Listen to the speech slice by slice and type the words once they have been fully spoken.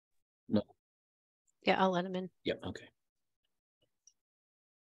Yeah, I'll let him in. Yep. Okay.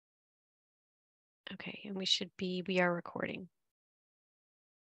 Okay, and we are recording.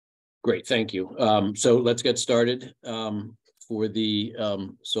 Great, thank you. So let's get started for the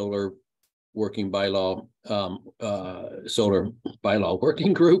solar working bylaw, solar bylaw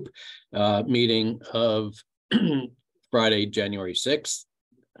working group meeting of Friday, January 6th,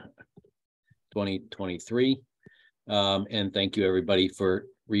 2023. And thank you everybody for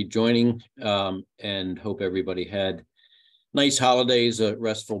rejoining, and hope everybody had nice holidays, a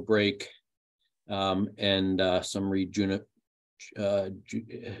restful break, and some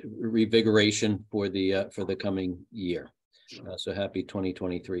revigoration for the coming year. So happy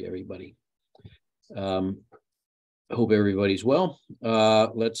 2023, everybody. Hope everybody's well.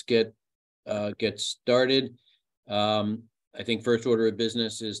 Let's get started. I think first order of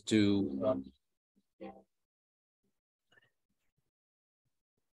business is to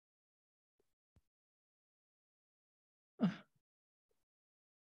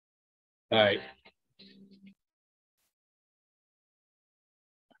all right.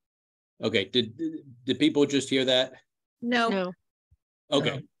 Okay, did people just hear that? No.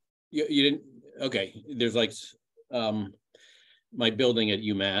 Okay. No. You didn't. Okay, there's like my building at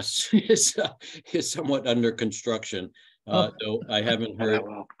UMass is somewhat under construction, so I haven't heard,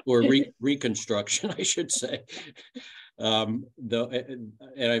 or reconstruction I should say, though,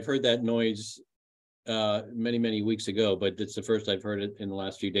 and I've heard that noise many weeks ago, but it's the first I've heard it in the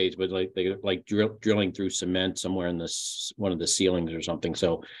last few days. But like they drilling through cement somewhere in this one of the ceilings or something.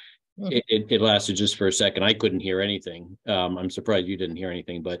 So it lasted just for a second. I couldn't hear anything. I'm surprised you didn't hear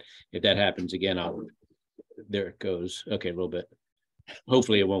anything, but if that happens again, there it goes. Okay, a little bit.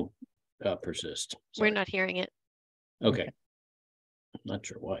 Hopefully it won't persist. Sorry. We're not hearing it. Okay. Not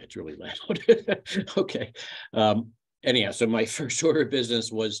sure why it's really loud. Okay. Anyhow, so my first order of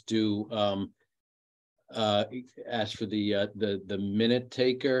business was to ask for the minute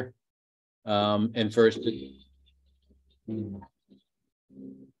taker. And first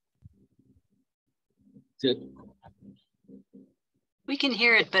we can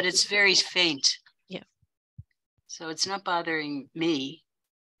hear it, but it's very faint. Yeah. So it's not bothering me.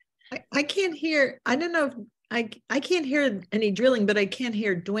 I can't hear. I don't know if I can't hear any drilling, but I can't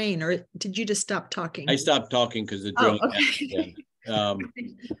hear Dwayne. Or did you just stop talking? I stopped talking because the drilling. Oh, okay.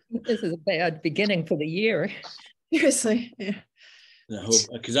 This is a bad beginning for the year. Seriously. Yeah.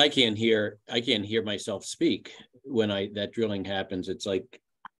 Because I can't hear myself speak when that drilling happens. It's like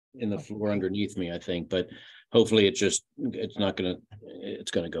in the floor underneath me, I think, but hopefully it's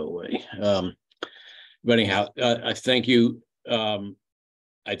gonna go away. But anyhow, I thank you. I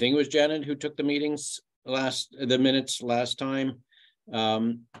think it was Janet who took the minutes last time.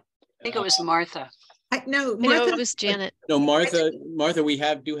 I think it was Martha. No, it was Janet. No, Martha, we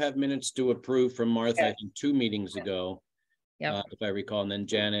do have minutes to approve from Martha, I think 2 meetings ago. Yeah, if I recall, and then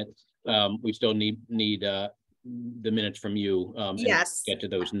Janet, we still need the minutes from you. Yes. Get to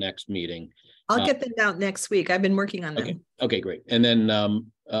those next meeting. I'll get them out next week. I've been working on them. Okay, great. And then,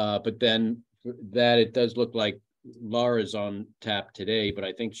 but then that it does look like Laura's on tap today, but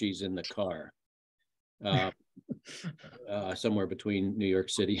I think she's in the car. Somewhere between New York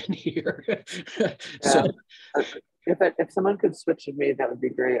City and here. So, if someone could switch with me, that would be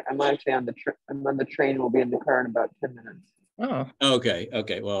great. I'm actually on the train. We'll be in the car in about 10 minutes. Oh, okay.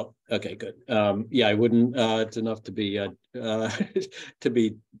 Well, okay, good. Yeah, I wouldn't. It's enough to be to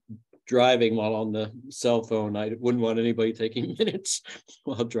be driving while on the cell phone. I wouldn't want anybody taking minutes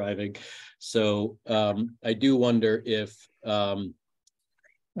while driving. So I do wonder if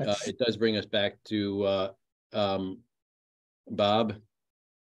it does bring us back to Bob.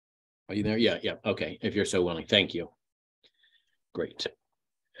 Are you there? Yeah. Okay, if you're so willing. Thank you. Great.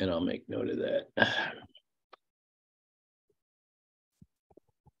 And I'll make note of that.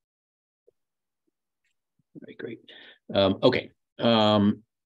 Very great. Okay.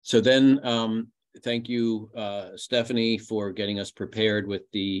 So then thank you, Stephanie, for getting us prepared with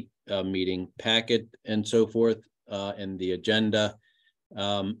the meeting packet and so forth, and the agenda.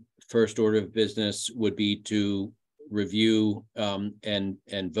 First order of business would be to review and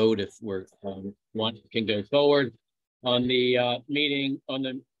vote if we're one can go forward on the meeting, on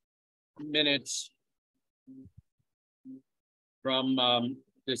the minutes from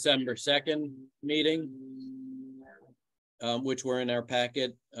December 2nd meeting, which were in our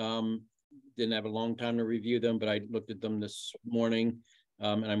packet. Didn't have a long time to review them, but I looked at them this morning,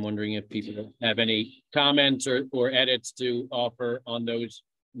 and I'm wondering if people have any comments or edits to offer on those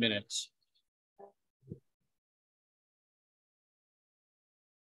minutes.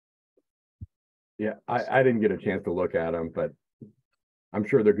 Yeah, I didn't get a chance to look at them, but I'm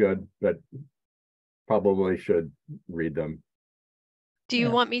sure they're good. But probably should read them. Do you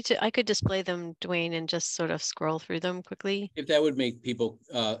Yeah. want me to, I could display them, Dwayne, and just sort of scroll through them quickly? If that would make people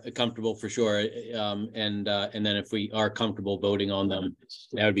comfortable for sure. And then if we are comfortable voting on them,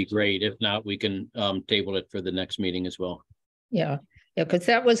 that would be great. If not, we can table it for the next meeting as well. Yeah, yeah, because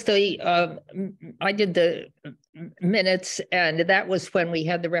that was I did the minutes, and that was when we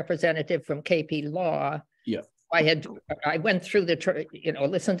had the representative from KP Law. Yeah. I went through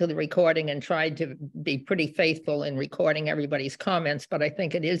listened to the recording and tried to be pretty faithful in recording everybody's comments, but I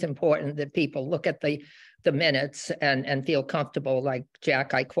think it is important that people look at the minutes and feel comfortable. Like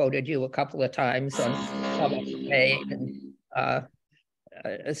Jack, I quoted you a couple of times on how that was made, and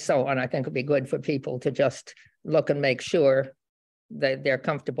so on. I think it'd be good for people to just look and make sure that they're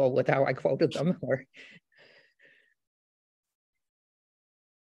comfortable with how I quoted them.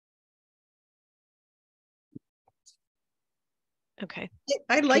 Okay.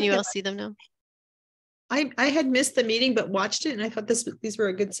 I like Can you them. all see them now? I had missed the meeting, but watched it, and I thought these were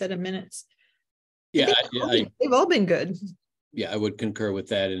a good set of minutes. Yeah, They've all been good. yeah, I would concur with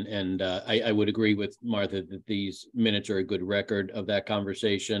that, and I would agree with Martha that these minutes are a good record of that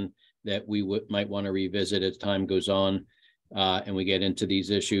conversation that we might want to revisit as time goes on, and we get into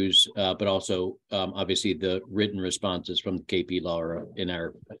these issues, but also obviously the written responses from the KP Law are in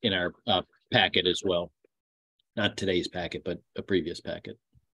our packet as well. Not today's packet, but a previous packet.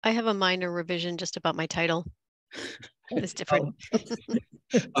 I have a minor revision just about my title. It's different.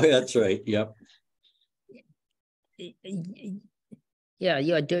 Oh, that's right. Yep. Yeah,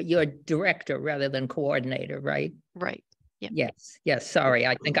 you're director rather than coordinator, right? Right. Yeah. Yes. Sorry,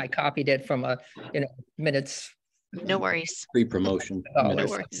 I think I copied it from minutes. No worries. Pre-promotion. Oh, No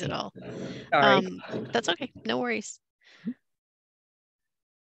worries at all. Sorry. That's okay. No worries.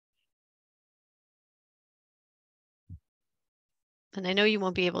 And I know you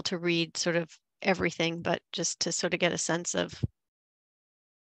won't be able to read sort of everything, but just to sort of get a sense of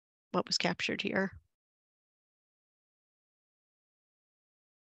what was captured here.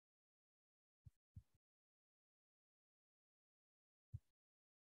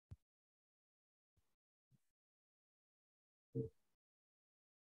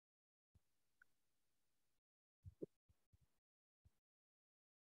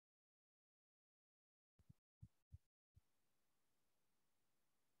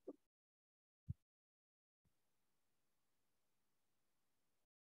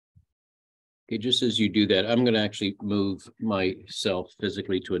 Okay, just as you do that, I'm going to actually move myself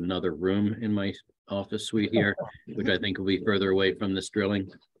physically to another room in my office suite here, which I think will be further away from this drilling.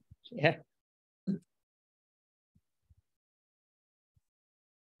 Yeah.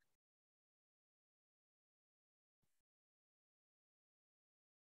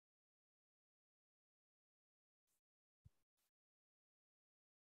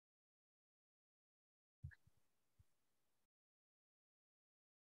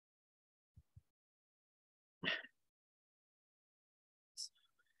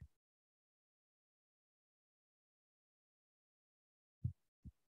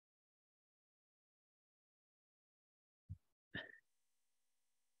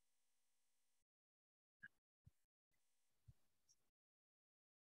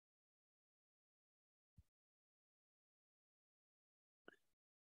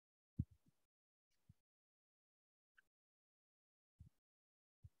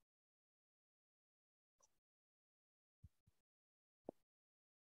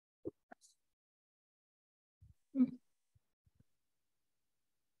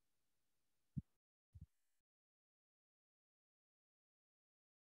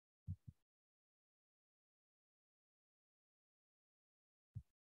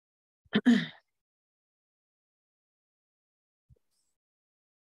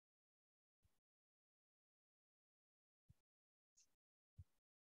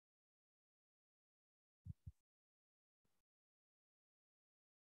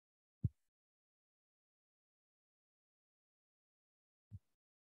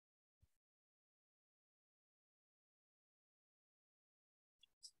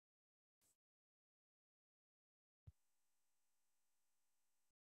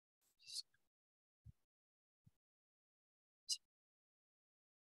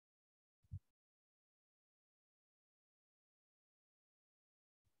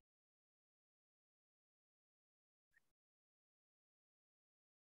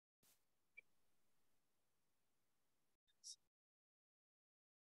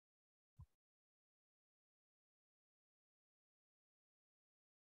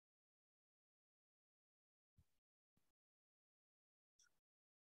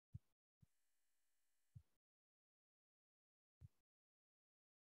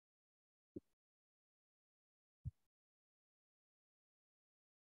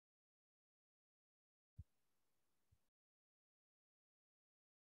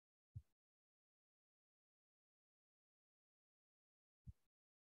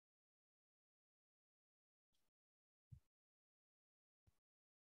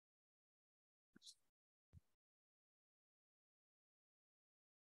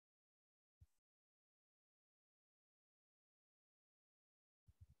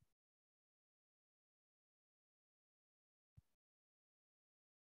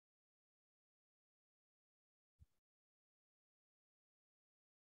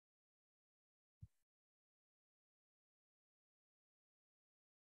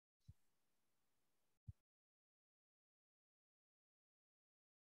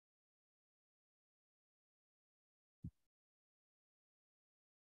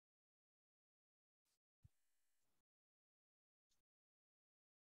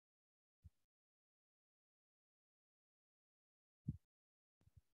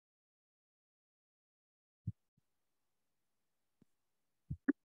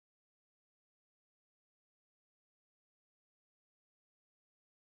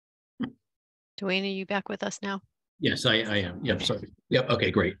 Dwayne, are you back with us now? Yes, I am. Yep. Sorry. Yep.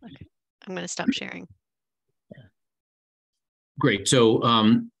 Okay, great. Okay. I'm going to stop sharing. Great.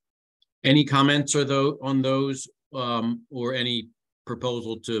 So any comments or on those or any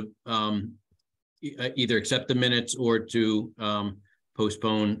proposal to either accept the minutes or to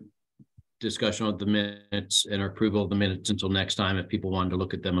postpone discussion of the minutes and approval of the minutes until next time if people wanted to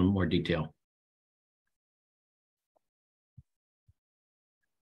look at them in more detail?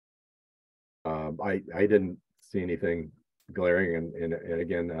 I didn't see anything glaring, and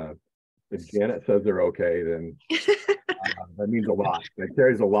again, if Janet says they're okay, then that means a lot. That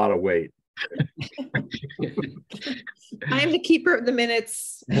carries a lot of weight. I am the keeper of the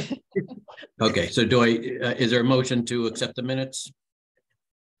minutes. Okay, so do I, is there a motion to accept the minutes?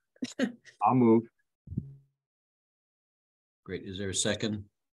 I'll move. Great, is there a second?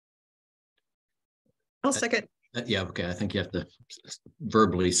 I'll second. Yeah, okay, I think you have to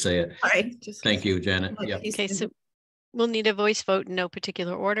verbally say it. All right. Just Thank you, Janet. Yeah. Okay, so we'll need a voice vote in no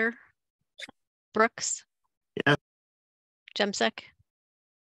particular order. Brooks? Yeah. Jemsek?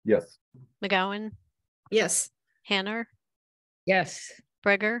 Yes. McGowan? Yes. Hanner? Yes.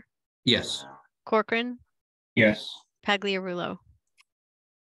 Breger? Yes. Corcoran? Yes. Pagliarulo?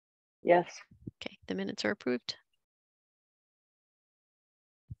 Yes. Okay, the minutes are approved.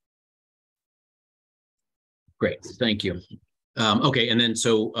 Great, thank you. Okay, and then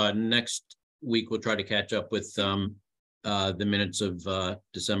so next week we'll try to catch up with the minutes of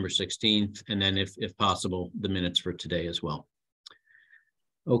December 16th, and then if possible, the minutes for today as well.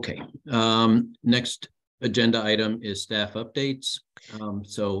 Okay, next agenda item is staff updates.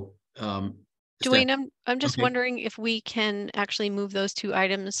 Dwayne, I'm just Okay. wondering if we can actually move those two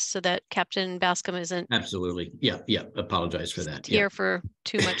items so that Captain Bascom isn't Absolutely, yeah, apologize for that. here for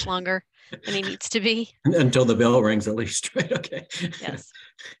too much longer than he needs to be. Until the bell rings at least, right? Okay. Yes.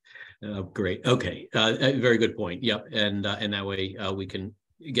 Great. Okay. Very good point. Yep. And that way we can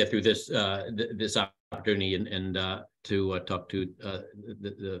get through this this opportunity and to talk to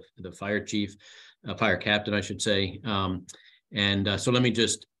the fire chief, fire captain, I should say. So let me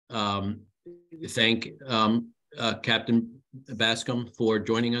just thank Captain Bascom for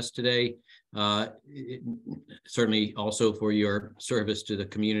joining us today. Certainly also for your service to the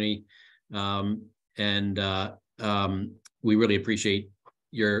community. We really appreciate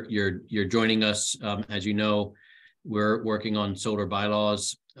your joining us. As you know, we're working on solar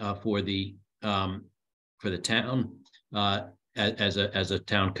bylaws for the town as a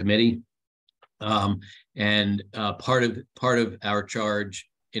town committee. Part of our charge,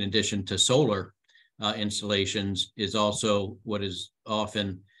 in addition to solar installations, is also what is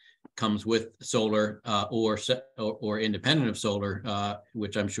often comes with solar or independent of solar,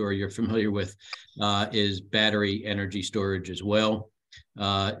 which I'm sure you're familiar with, is battery energy storage as well.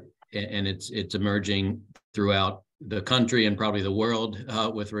 And it's emerging throughout the country and probably the world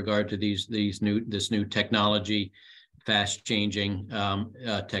with regard to this new technology, fast changing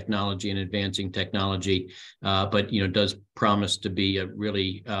technology and advancing technology, but does promise to be a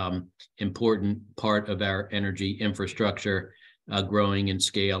really important part of our energy infrastructure, growing in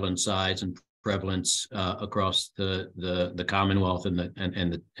scale and size and prevalence across the Commonwealth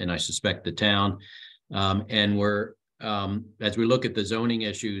and I suspect the town. And we're as we look at the zoning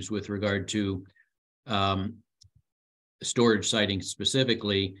issues with regard to storage siting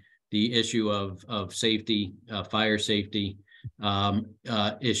specifically, the issue of safety, fire safety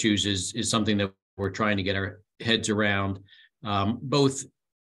issues is something that we're trying to get our heads around, both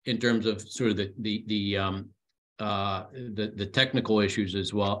in terms of sort of the technical issues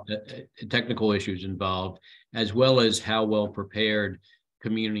as well, technical issues involved, as well as how well prepared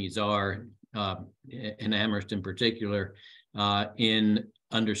communities are, in Amherst in particular, in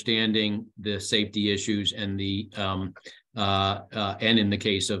understanding the safety issues and and in the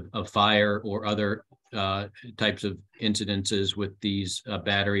case of fire or other types of incidences with these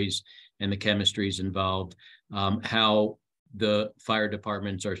batteries and the chemistries involved, how the fire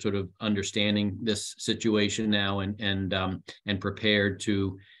departments are sort of understanding this situation now and prepared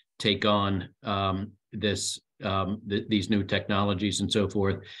to take on these new technologies and so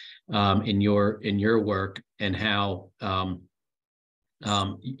forth in your work, and how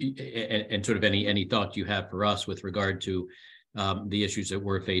and sort of any thoughts you have for us with regard to the issues that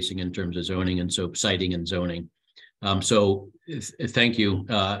we're facing in terms of zoning and so siting and zoning. Thank you,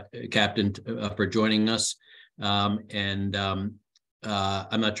 Captain, for joining us. I'm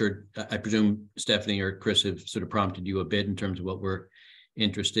not sure, I presume Stephanie or Chris have sort of prompted you a bit in terms of what we're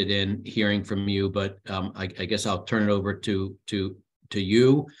interested in hearing from you, but I guess I'll turn it over to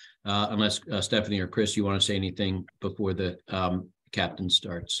you, unless Stephanie or Chris, you want to say anything before the captain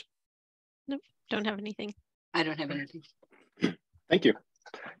starts. Nope, don't have anything. I don't have anything. Thank you.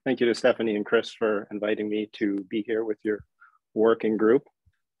 Thank you to Stephanie and Chris for inviting me to be here with your working group.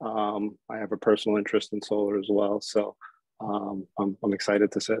 I have a personal interest in solar as well, so I'm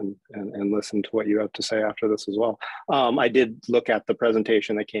excited to sit and listen to what you have to say after this as well. I did look at the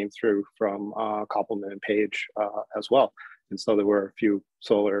presentation that came through from Koppelman and Page as well, and so there were a few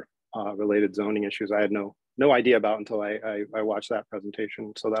solar related zoning issues I had no idea about until I watched that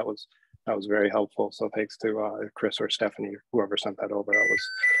presentation. So that was very helpful. So thanks to Chris or Stephanie, or whoever sent that over.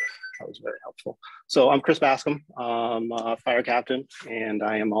 That was very helpful. So I'm Chris Bascom, I'm a fire captain, and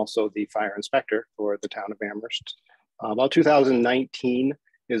I am also the fire inspector for the town of Amherst. About 2019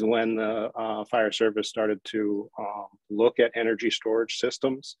 is when the fire service started to look at energy storage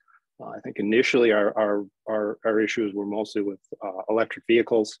systems. I think initially our issues were mostly with electric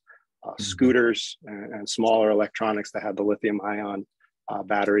vehicles, scooters, and smaller electronics that had the lithium ion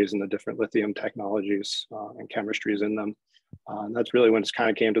batteries and the different lithium technologies and chemistries in them. And that's really when it kind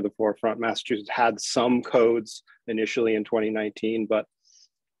of came to the forefront. Massachusetts had some codes initially in 2019, but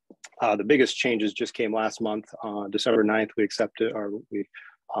the biggest changes just came last month. December 9th, we accepted, or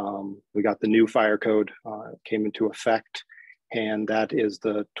we got the new fire code, came into effect, and that is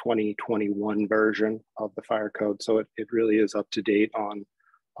the 2021 version of the fire code. So it really is up to date on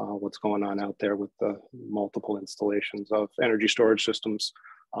what's going on out there with the multiple installations of energy storage systems,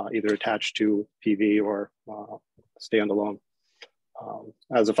 either attached to PV or standalone.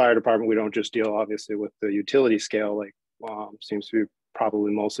 As a fire department, we don't just deal obviously with the utility scale, like seems to be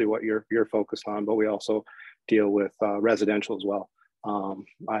probably mostly what you're focused on, but we also deal with residential as well.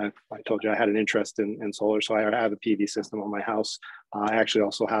 I told you I had an interest in solar, so I have a PV system on my house. I actually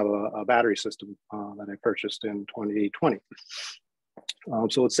also have a battery system that I purchased in 2020.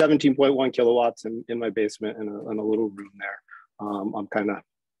 So it's 17.1 kilowatts in my basement and a little room there. I'm kind of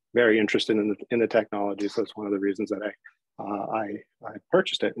very interested in the technology, so it's one of the reasons that I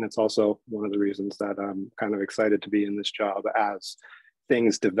purchased it, and it's also one of the reasons that I'm kind of excited to be in this job as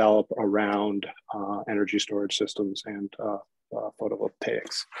things develop around energy storage systems and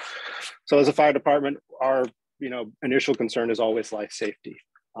photovoltaics. So as a fire department, our initial concern is always life safety.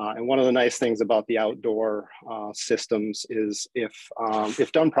 And one of the nice things about the outdoor systems is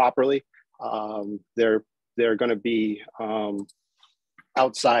if done properly, they're going to be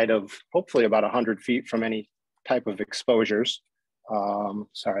outside of hopefully about 100 feet from any type of exposures.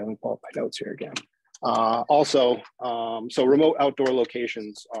 Sorry, let me pull up my notes here again. So remote outdoor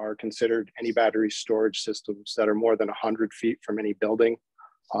locations are considered any battery storage systems that are more than 100 feet from any building,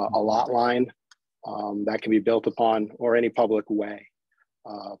 a lot line that can be built upon, or any public way.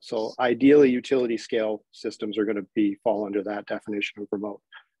 So ideally, utility scale systems are going to fall under that definition of remote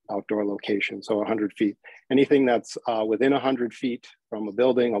outdoor location. So 100 feet. Anything that's within 100 feet from a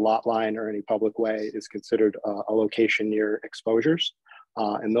building, a lot line, or any public way is considered a location near exposures.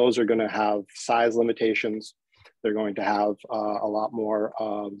 And those are going to have size limitations. They're going to have a lot more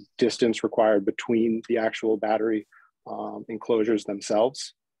distance required between the actual battery enclosures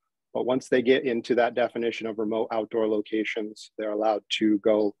themselves. But once they get into that definition of remote outdoor locations, they're allowed to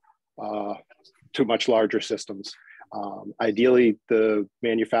go to much larger systems. Ideally, the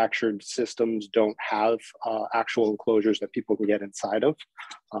manufactured systems don't have actual enclosures that people can get inside of.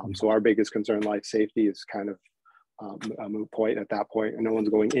 So our biggest concern, life safety, is kind of a moot point at that point, and no one's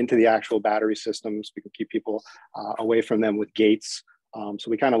going into the actual battery systems. We can keep people away from them with gates. So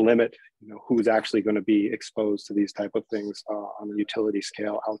we kind of limit, who's actually going to be exposed to these type of things on the utility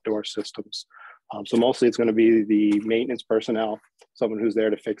scale outdoor systems. So mostly it's going to be the maintenance personnel, someone who's there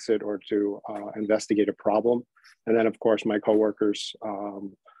to fix it or to investigate a problem. And then of course, my coworkers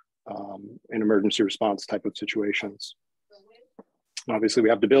in emergency response type of situations. Obviously we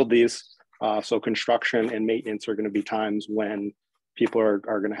have to build these. So construction and maintenance are going to be times when people are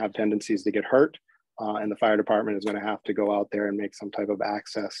going to have tendencies to get hurt. And the fire department is going to have to go out there and make some type of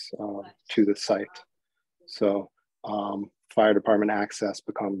access to the site. So fire department access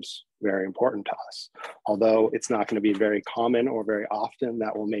becomes very important to us. Although it's not going to be very common or very often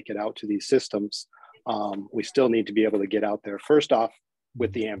that we'll make it out to these systems, we still need to be able to get out there first off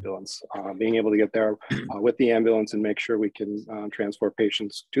with the ambulance. Being able to get there with the ambulance and make sure we can transport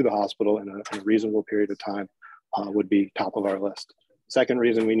patients to the hospital in a reasonable period of time would be top of our list. Second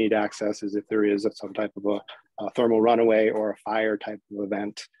reason we need access is if there is some type of a thermal runaway or a fire type of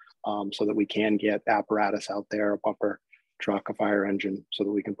event, so that we can get apparatus out there, a pumper truck, a fire engine, so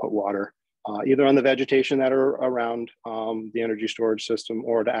that we can put water either on the vegetation that are around the energy storage system,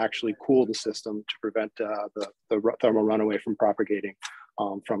 or to actually cool the system to prevent the thermal runaway from propagating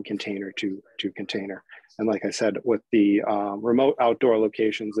from container to container. And like I said, with the remote outdoor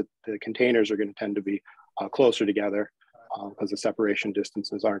locations, the containers are going to tend to be closer together, because the separation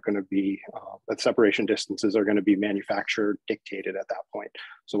distances aren't going to be, manufacturer dictated at that point.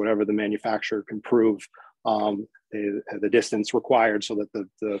 So whatever the manufacturer can prove the distance required so that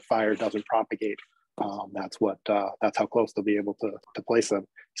the fire doesn't propagate, that's how close they'll be able to place them.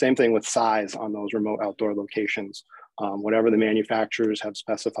 Same thing with size on those remote outdoor locations. Whatever the manufacturers have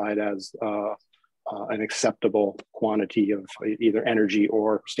specified as an acceptable quantity of either energy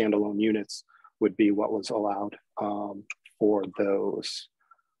or standalone units would be what was allowed for those.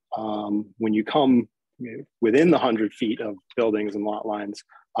 When you come within the 100 feet of buildings and lot lines,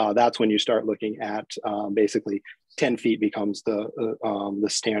 that's when you start looking at basically 10 feet becomes the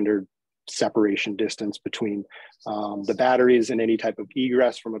standard separation distance between the batteries and any type of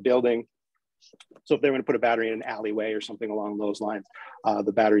egress from a building. So if they were to put a battery in an alleyway or something along those lines,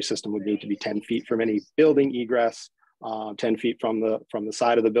 the battery system would need to be 10 feet from any building egress, 10 feet from the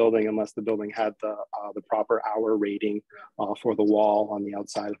side of the building, unless the building had the proper hour rating for the wall on the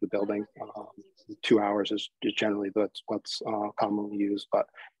outside of the building. 2 hours is generally what's commonly used. But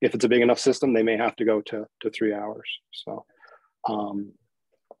if it's a big enough system, they may have to go to 3 hours. So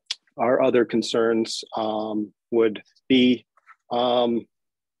our other concerns would be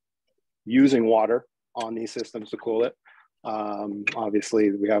using water on these systems to cool it.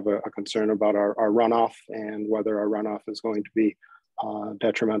 Obviously, we have a concern about our runoff and whether our runoff is going to be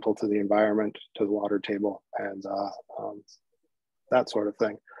detrimental to the environment, to the water table, and that sort of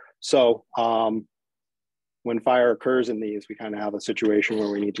thing. So when fire occurs in these, we kind of have a situation where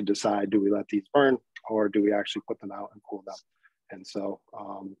we need to decide, do we let these burn or do we actually put them out and cool them? And so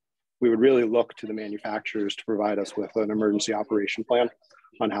we would really look to the manufacturers to provide us with an emergency operation plan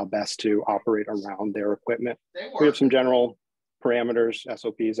on how best to operate around their equipment. We have some general parameters,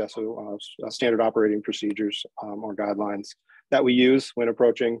 SOPs, standard operating procedures or guidelines that we use when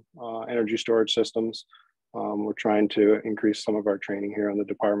approaching energy storage systems. We're trying to increase some of our training here in the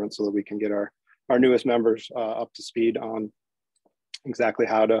department so that we can get our newest members up to speed on exactly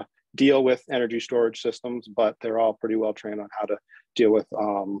how to deal with energy storage systems, but they're all pretty well trained on how to deal with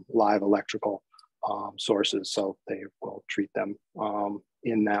live electrical sources, so they will treat them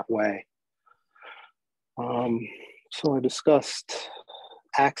in that way. So I discussed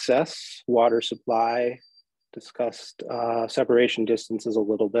access, water supply, discussed separation distances a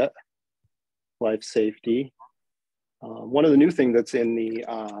little bit, life safety. One of the new things that's in the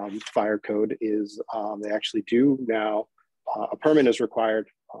fire code is they actually do now, a permit is required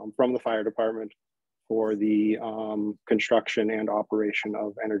from the fire department for the construction and operation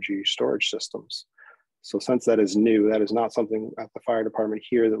of energy storage systems. So since that is new, that is not something at the fire department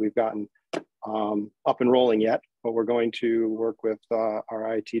here that we've gotten up and rolling yet, but we're going to work with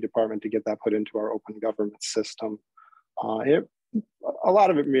our IT department to get that put into our open government system. A lot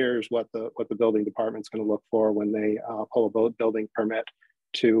of it mirrors what the building department's going to look for when they pull a building permit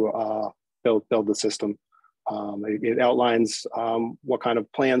to build the system. It outlines what kind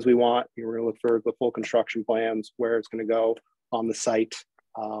of plans we want. We're going to look for the full construction plans, where it's going to go on the site,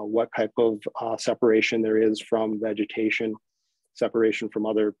 what type of separation there is from vegetation, separation from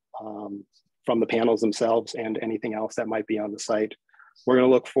other, from the panels themselves and anything else that might be on the site. We're going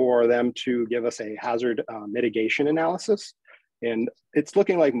to look for them to give us a hazard mitigation analysis. And it's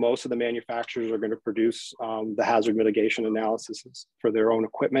looking like most of the manufacturers are going to produce the hazard mitigation analysis for their own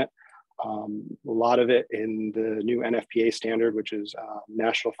equipment. A lot of it in the new NFPA standard, which is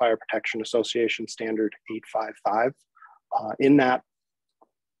National Fire Protection Association Standard 855. In that,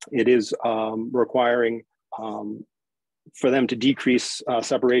 it is requiring for them to decrease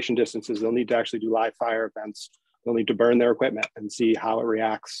separation distances. They'll need to actually do live fire events. They'll need to burn their equipment and see how it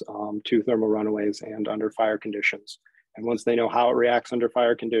reacts to thermal runaways and under fire conditions. And once they know how it reacts under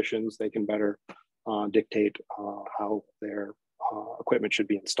fire conditions, they can better dictate how their equipment should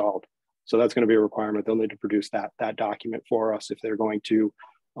be installed. So that's going to be a requirement. They'll need to produce that document for us if they're going to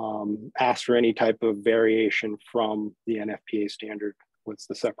ask for any type of variation from the NFPA standard with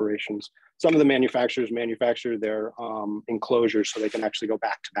the separations. Some of the manufacturers manufacture their enclosures so they can actually go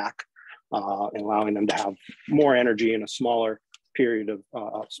back to back, and allowing them to have more energy in a smaller period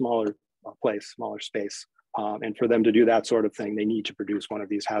of smaller place, smaller space. And for them to do that sort of thing, they need to produce one of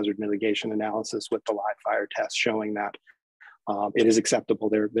these hazard mitigation analysis with the live fire test showing that it is acceptable.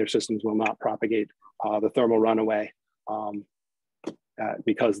 Their systems will not propagate the thermal runaway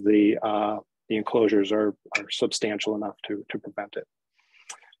because the enclosures are substantial enough to prevent it.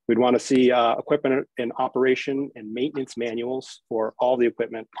 We'd want to see equipment in operation and maintenance manuals for all the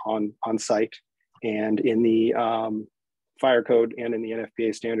equipment on site. And in the fire code and in the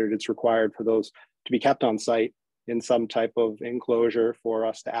NFPA standard, it's required for those to be kept on site in some type of enclosure for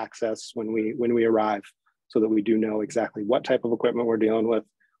us to access when we arrive, so that we do know exactly what type of equipment we're dealing with.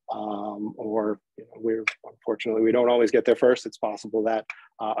 Or unfortunately, we don't always get there first. It's possible that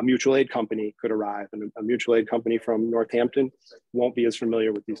a mutual aid company could arrive, and a mutual aid company from Northampton won't be as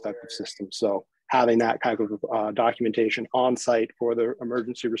familiar with these types of systems. So having that kind of documentation on site for the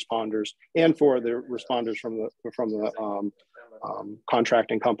emergency responders and for the responders from the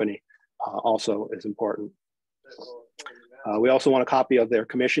contracting company also is important. We also want a copy of their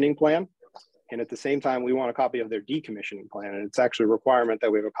commissioning plan. And at the same time, we want a copy of their decommissioning plan. And it's actually a requirement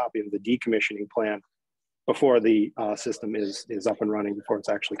that we have a copy of the decommissioning plan before the system is up and running, before it's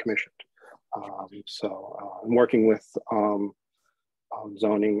actually commissioned. I'm working with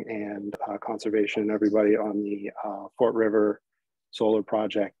zoning and conservation and everybody on the Fort River solar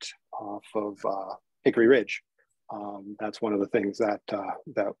project off of Hickory Ridge. That's one of the things that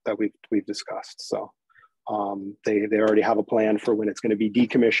we've discussed. So they already have a plan for when it's going to be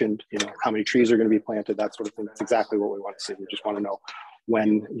decommissioned, how many trees are going to be planted, that sort of thing. That's exactly what we want to see. We just want to know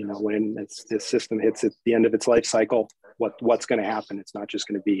when this system hits at the end of its life cycle, what's going to happen. It's not just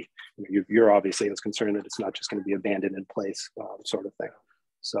going to be, you're obviously as concerned that it's not just going to be abandoned in place, sort of thing.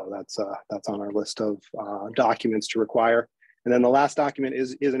 So that's on our list of documents to require. And then the last document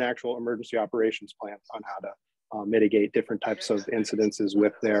is an actual emergency operations plan on how to mitigate different types of incidences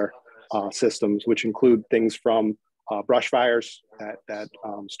with their systems, which include things from brush fires that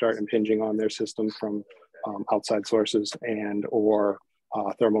start impinging on their system from outside sources, and or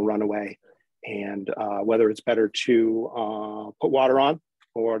thermal runaway, and whether it's better to put water on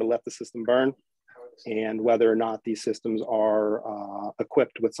or to let the system burn, and whether or not these systems are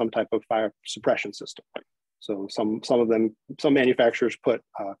equipped with some type of fire suppression system. So some manufacturers put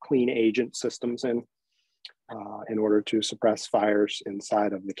clean agent systems in order to suppress fires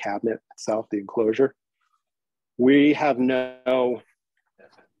inside of the cabinet itself, the enclosure. We're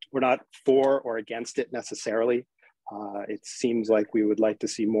not for or against it necessarily. It seems like we would like to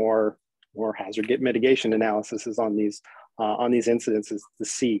see more hazard mitigation analysis on these incidences to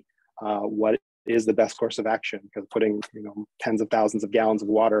see what is the best course of action, because putting tens of thousands of gallons of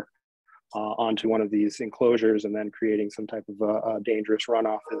water onto one of these enclosures and then creating some type of a dangerous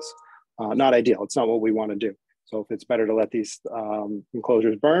runoff is not ideal. It's not what we want to do. So if it's better to let these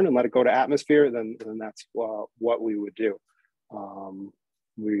enclosures burn and let it go to atmosphere, then that's what we would do.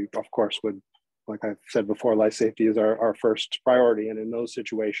 We, of course, would, like I've said before, life safety is our first priority. And in those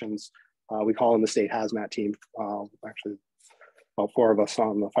situations, we call in the state hazmat team. Actually, about 4 of us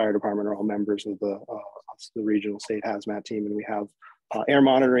on the fire department are all members of the regional state hazmat team, and we have air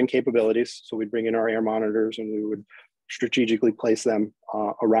monitoring capabilities. So we'd bring in our air monitors, and we would strategically place them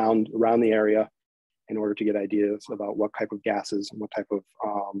around the area in order to get ideas about what type of gases and what type of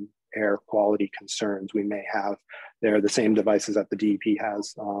air quality concerns we may have. They're the same devices that the DEP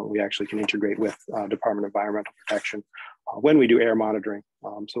has. We actually can integrate with Department of Environmental Protection when we do air monitoring.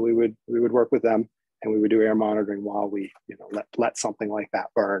 So we would work with them, and we would do air monitoring while we let something like that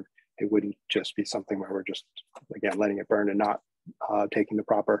burn. It wouldn't just be something where we're just, again, letting it burn and not taking the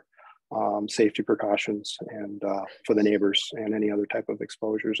proper safety precautions and for the neighbors and any other type of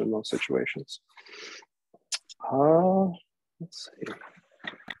exposures in those situations. Let's see.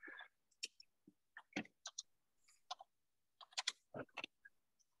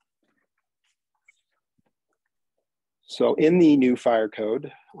 So in the new fire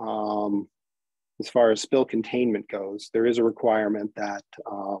code, as far as spill containment goes, there is a requirement that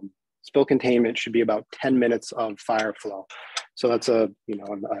spill containment should be about 10 minutes of fire flow. So that's a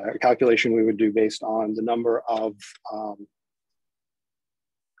calculation we would do based on the number of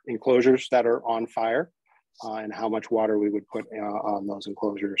enclosures that are on fire and how much water we would put on those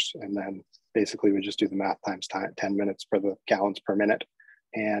enclosures. And then basically we just do the math times 10 minutes for the gallons per minute.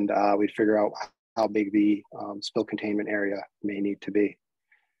 And we'd figure out how big the spill containment area may need to be.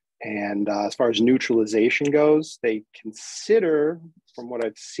 And as far as neutralization goes, they consider, from what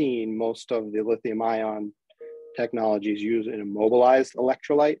I've seen, most of the lithium ion technologies use an immobilized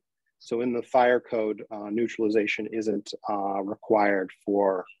electrolyte. So in the fire code, neutralization isn't required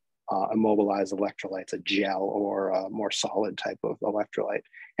for immobilized electrolytes, a gel or a more solid type of electrolyte.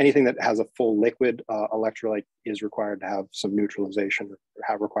 Anything that has a full liquid electrolyte is required to have some neutralization,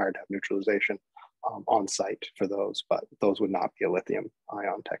 or required to have neutralization on site for those, but those would not be a lithium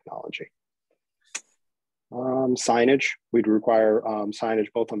ion technology. Signage, we'd require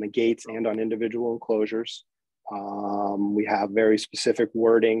signage both on the gates and on individual enclosures. We have very specific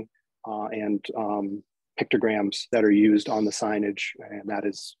wording and pictograms that are used on the signage, and that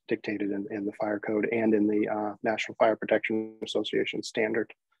is dictated in the fire code and in the National Fire Protection Association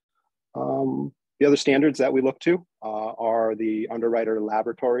standard. The other standards that we look to are the Underwriter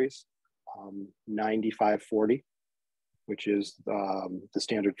Laboratories 9540, which is the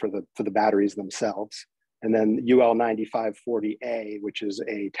standard for the batteries themselves, and then UL 9540A, which is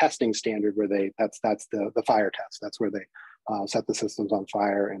a testing standard where that's the fire test. That's where they set the systems on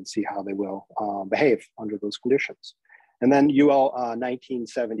fire and see how they will behave under those conditions. And then UL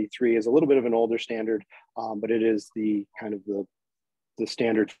 1973 is a little bit of an older standard, but it is the kind of the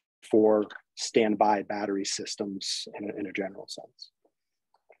standard for standby battery systems in a general sense.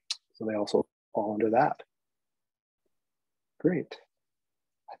 So they also fall under that. Great.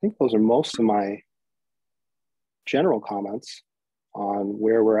 I think those are most of my general comments on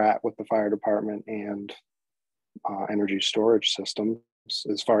where we're at with the fire department and energy storage systems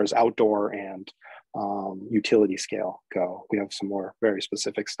as far as outdoor and utility scale go. We have some more very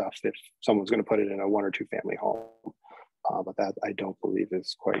specific stuff if someone's going to put it in a 1 or 2 family home, but that I don't believe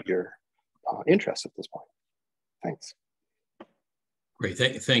is quite your interest at this point. Thanks. Great,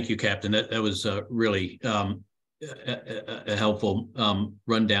 thank you, Captain. That was really a helpful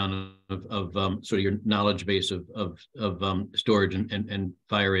rundown of sort of your knowledge base of storage and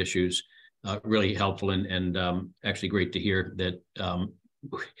fire issues. Really helpful and actually great to hear that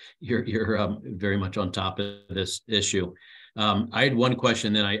you're very much on top of this issue. I had one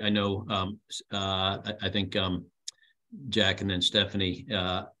question. Then I know I think Jack and then Stephanie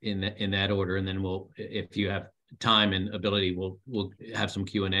in that order, and then we'll, if you have time and ability, we'll have some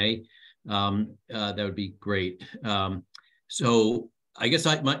Q&A. That would be great. So I guess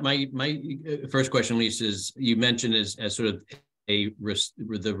my first question, Lisa, is you mentioned as sort of the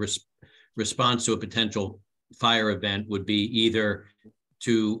response to a potential fire event would be either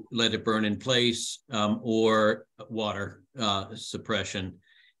to let it burn in place or water suppression.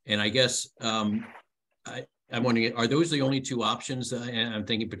 And I guess I'm wondering, are those the only 2 options? And I'm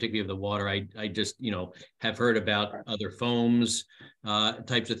thinking particularly of the water. I just, have heard about other foams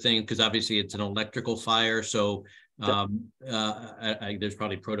types of things, because obviously it's an electrical fire. So there's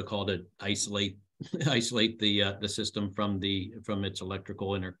probably protocol to isolate the system from its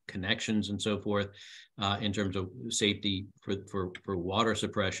electrical interconnections and so forth in terms of safety for water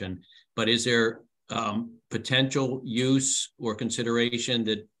suppression. But is there potential use or consideration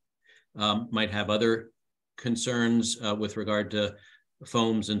that might have other concerns with regard to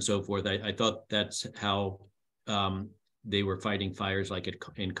foams and so forth? I thought that's how they were fighting fires, like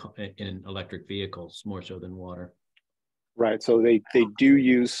in electric vehicles, more so than water. Right, so they do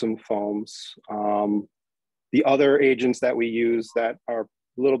use some foams. The other agents that we use that are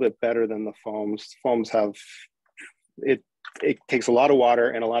a little bit better than the foams have, it takes a lot of water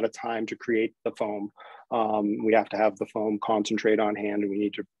and a lot of time to create the foam. We have to have the foam concentrate on hand, and we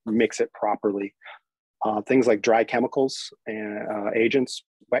need to mix it properly. Things like dry chemicals and agents,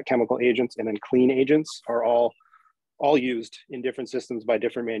 wet chemical agents, and then clean agents are all used in different systems by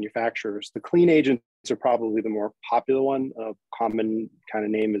different manufacturers. The clean agents are probably the more popular one. A common kind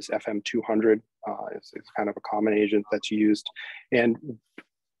of name is FM200. It's kind of a common agent that's used. And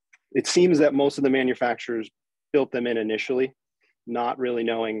it seems that most of the manufacturers built them in initially, not really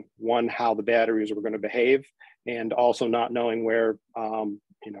knowing, one, how the batteries were going to behave, and also not knowing where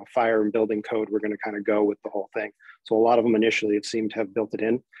fire and building code were going to kind of go with the whole thing. So a lot of them initially, it seemed to have built it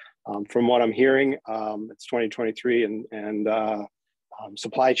in. From what I'm hearing, it's 2023, and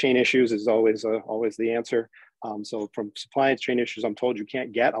supply chain issues is always the answer. So from supply chain issues, I'm told you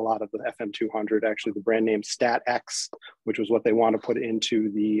can't get a lot of the FM200. Actually, the brand name StatX, which was what they want to put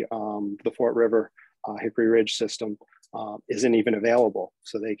into the Fort River Hickory Ridge system, isn't even available.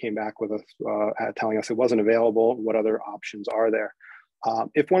 So they came back with us telling us it wasn't available. What other options are there?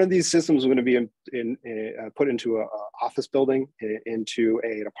 If one of these systems was going to be put into an office building, into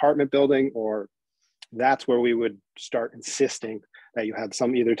an apartment building, or that's where we would start insisting that you had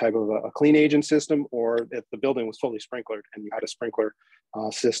some either type of a clean agent system, or if the building was fully sprinklered and you had a sprinkler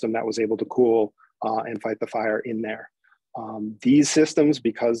system that was able to cool and fight the fire in there. These systems,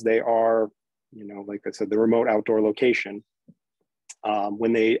 because they are, like I said, the remote outdoor location,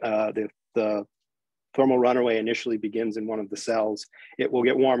 when the thermal runaway initially begins in one of the cells, it will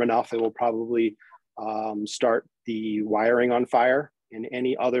get warm enough. It will probably start the wiring on fire, and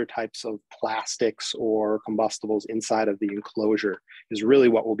any other types of plastics or combustibles inside of the enclosure is really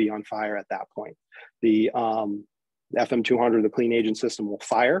what will be on fire at that point. The FM200, the clean agent system, will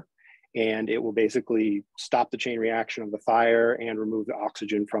fire, and it will basically stop the chain reaction of the fire and remove the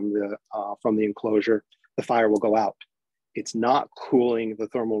oxygen from the enclosure. the fire will go out. It's not cooling the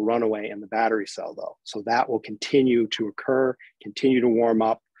thermal runaway in the battery cell though. So that will continue to occur, continue to warm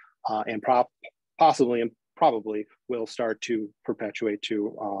up, and possibly and probably will start to perpetuate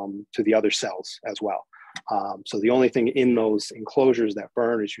to the other cells as well. So the only thing in those enclosures that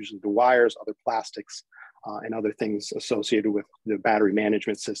burn is usually the wires, other plastics, and other things associated with the battery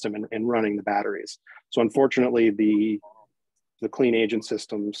management system and running the batteries. So unfortunately, the clean agent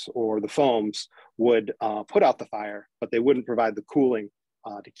systems or the foams would put out the fire, but they wouldn't provide the cooling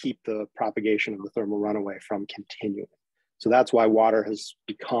to keep the propagation of the thermal runaway from continuing. So that's why water has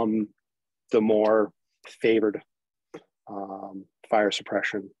become the more favored fire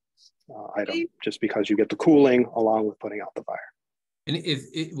suppression item, just because you get the cooling along with putting out the fire. And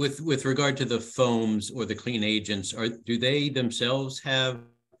with regard to the foams or the clean agents, do they themselves have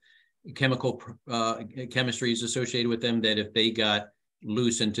chemical chemistries associated with them that if they got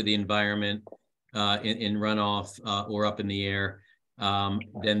loose into the environment in runoff or up in the air,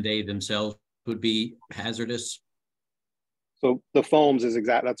 then they themselves would be hazardous? So the foams is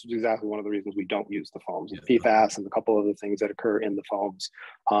that's exactly one of the reasons we don't use the foams. Yeah. PFAS and a couple of the things that occur in the foams.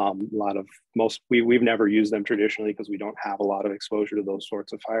 We've never used them traditionally because we don't have a lot of exposure to those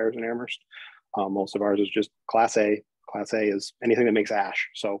sorts of fires in Amherst. Most of ours is just Class A. Class A is anything that makes ash,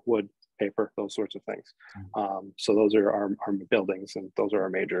 so wood, paper, those sorts of things. So those are our buildings, and those are our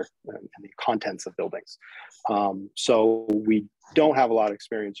major and the contents of buildings. So we don't have a lot of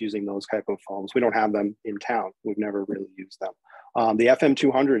experience using those type of foams. We don't have them in town. We've never really used them. The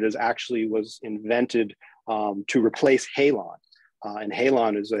FM200 was invented to replace halon, and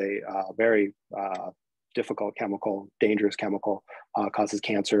halon is a very difficult chemical, dangerous chemical, causes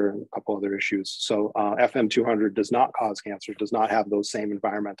cancer and a couple other issues. So FM200 does not cause cancer, does not have those same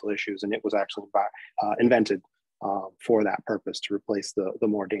environmental issues, and it was actually invented for that purpose, to replace the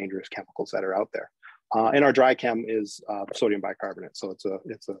more dangerous chemicals that are out there. And our dry chem is sodium bicarbonate, so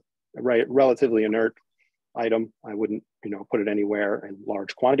it's a relatively inert item. I wouldn't put it anywhere in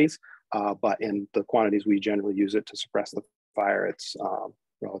large quantities, but in the quantities we generally use it to suppress the fire, it's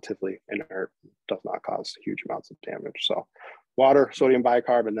relatively inert, does not cause huge amounts of damage. So water, sodium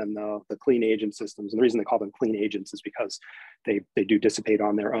bicarb, and then the clean agent systems. And the reason they call them clean agents is because they do dissipate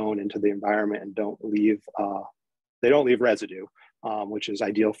on their own into the environment and don't leave residue, which is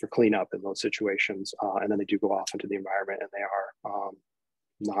ideal for cleanup in those situations. And then they do go off into the environment, and they are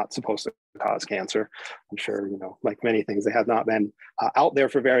not supposed to cause cancer. I'm sure, like many things, they have not been out there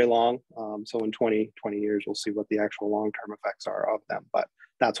for very long. So in 20 years, we'll see what the actual long-term effects are of them. But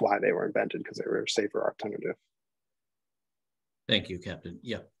that's why they were invented, because they were a safer alternative. Thank you, Captain.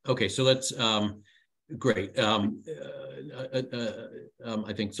 Yeah. Okay. So let's, great. I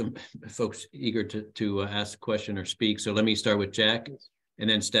think some folks eager to ask a question or speak. So let me start with Jack, and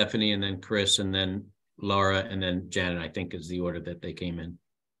then Stephanie, and then Chris, and then Laura, and then Janet, I think is the order that they came in.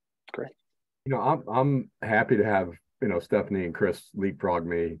 Great. I'm happy to have, Stephanie and Chris leapfrog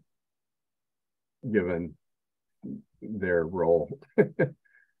me, given their role.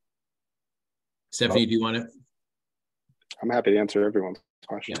 Stephanie, do you want to? I'm happy to answer everyone's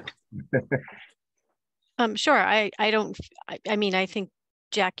question. Yeah. Sure. I mean, I think,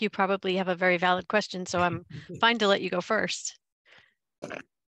 Jack, you probably have a very valid question, so I'm fine to let you go first.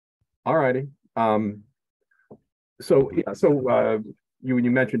 All righty.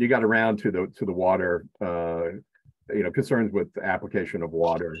 You mentioned you got around to the water, concerns with the application of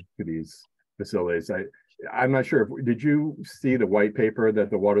water to these facilities. I'm not sure did you see the white paper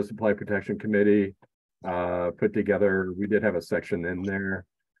that the Water Supply Protection Committee put together? We did have a section in there,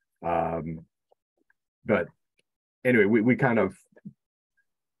 but anyway, we kind of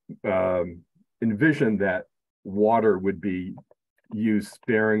envisioned that water would be used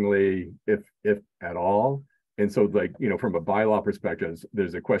sparingly, if at all. And so, from a bylaw perspective,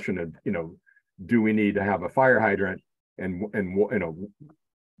 there's a question of, do we need to have a fire hydrant and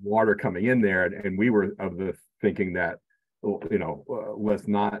water coming in there? And we were of the thinking that, let's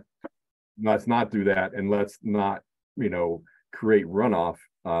not do that, and let's not, create runoff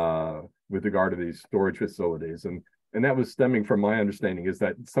with regard to these storage facilities. And that was stemming from my understanding is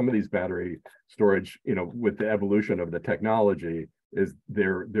that some of these battery storage, with the evolution of the technology, is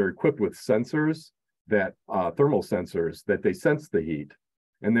they're equipped with sensors that thermal sensors that they sense the heat,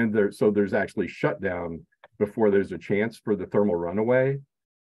 and then there's actually shutdown before there's a chance for the thermal runaway.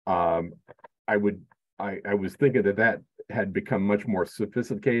 I was thinking that had become much more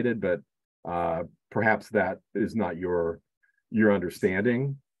sophisticated, but perhaps that is not your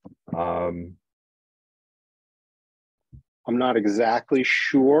understanding. I'm not exactly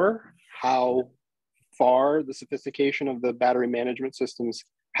sure how far the sophistication of the battery management systems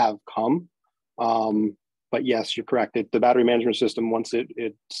have come. but yes, you're correct. The battery management system, once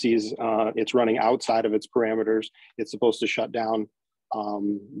it sees it's running outside of its parameters, it's supposed to shut down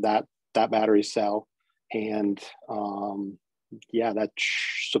that battery cell, and yeah, that's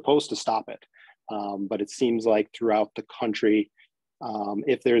supposed to stop it. But it seems like throughout the country,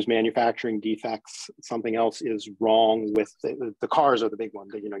 if there's manufacturing defects, something else is wrong with the cars are the big one.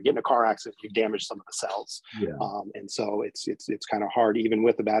 You know, get in a car accident, you damage some of the cells. Yeah. And so it's kind of hard, even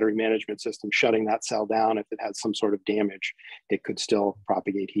with the battery management system, shutting that cell down. If it has some sort of damage, it could still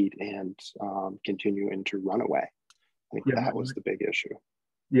propagate heat and continue into runaway. I think that was the big issue.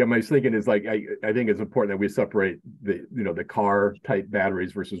 Yeah, my thinking is like, I think it's important that we separate the car type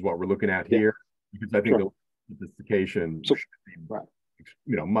batteries versus what we're looking at here, because I think the sophistication should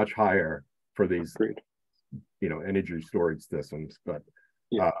be, much higher for these, energy storage systems. But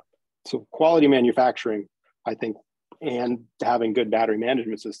so quality manufacturing, I think, and having good battery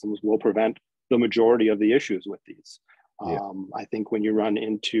management systems will prevent the majority of the issues with these. I think when you run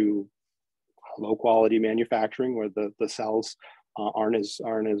into low quality manufacturing where the cells aren't as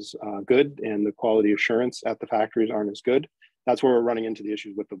good, and the quality assurance at the factories aren't as good, that's where we're running into the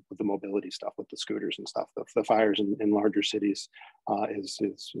issues with the mobility stuff, with the scooters and stuff. The fires in larger cities is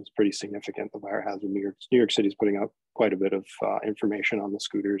pretty significant. The fire hazard in New York City is putting out quite a bit of information on the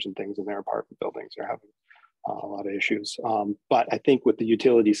scooters and things in their apartment buildings. They're having a lot of issues. But I think with the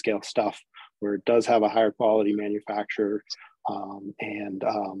utility scale stuff, where it does have a higher quality manufacturer and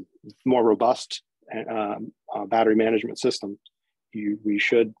more robust battery management system, we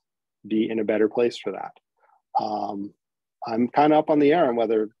should be in a better place for that. I'm kind of up on the air on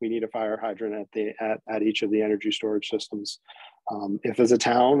whether we need a fire hydrant at each of the energy storage systems. If as a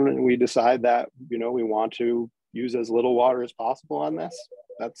town we decide that we want to use as little water as possible on this,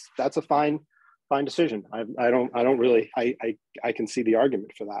 that's a fine decision. I can see the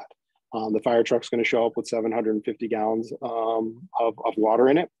argument for that. The fire truck's going to show up with 750 gallons of water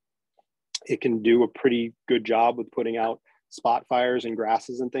in it. It can do a pretty good job with putting out spot fires and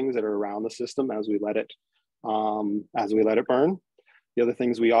grasses and things that are around the system as we let it burn. The other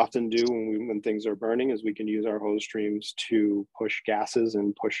things we often do when things are burning is we can use our hose streams to push gases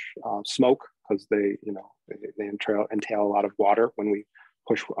and push smoke, because they entail a lot of water when we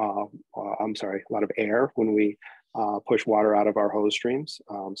push. A lot of air when we push water out of our hose streams.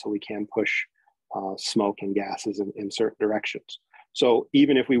 So we can push smoke and gases in certain directions. So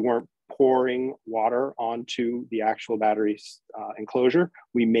even if we weren't pouring water onto the actual battery enclosure,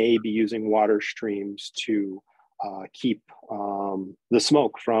 we may be using water streams to keep the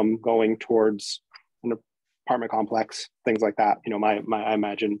smoke from going towards an apartment complex, things like that. I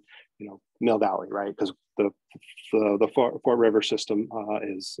imagine, Mill Valley, right? Because the Fort River system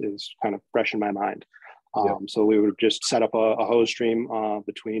is kind of fresh in my mind. So we would just set up a hose stream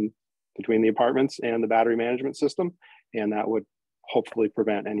between the apartments and the battery management system, and that would hopefully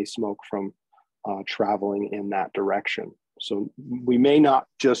prevent any smoke from traveling in that direction. So we may not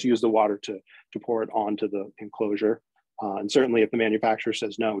just use the water to pour it onto the enclosure. And certainly if the manufacturer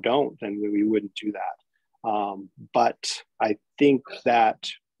says, no, don't, then we wouldn't do that. But I think that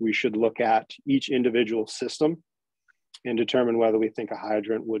we should look at each individual system and determine whether we think a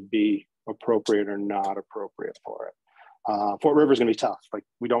hydrant would be appropriate or not appropriate for it. Fort River is going to be tough. Like,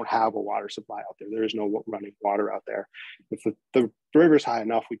 we don't have a water supply out there. There is no running water out there. If the river is high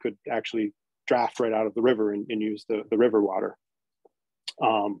enough, we could actually draft right out of the river and use the river water.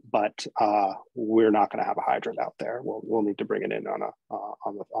 But we're not going to have a hydrant out there. We'll need to bring it in on the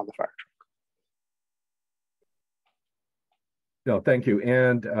fire truck. No, thank you.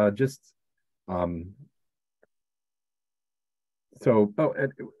 And so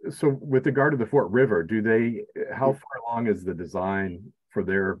with regard to the Fort River, how far along is the design for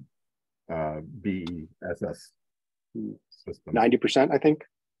their BESS system? 90%, I think.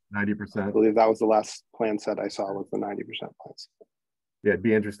 90%. I believe that was the last plan set I saw, was the 90% plans. Yeah, it'd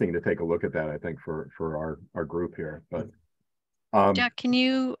be interesting to take a look at that, I think, for our group here. But Jack, can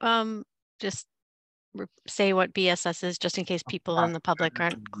you just say what BSS is, just in case people in the public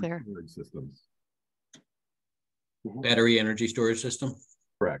aren't clear? Systems. Battery energy storage system.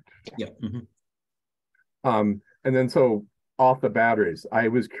 Correct. Yeah. And then so off the batteries, I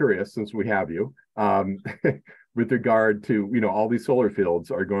was curious, since we have you, with regard to, all these solar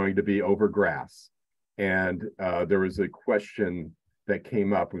fields are going to be over grass. And there was a question that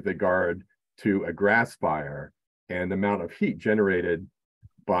came up with regard to a grass fire and the amount of heat generated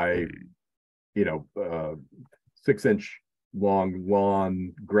by, 6-inch long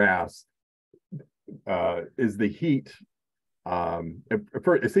lawn grass. Is the heat,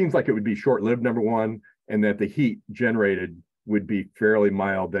 it seems like it would be short-lived, number one, and that the heat generated would be fairly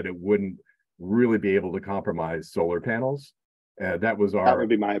mild, that it wouldn't really be able to compromise solar panels. That was That our, would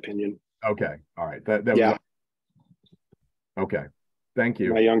be my opinion. okay, all right. That was, Yeah. okay. Thank In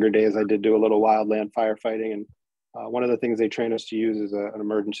you. my younger days, I did do a little wildland firefighting, and one of the things they train us to use is an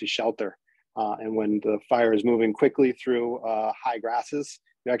emergency shelter. And when the fire is moving quickly through high grasses,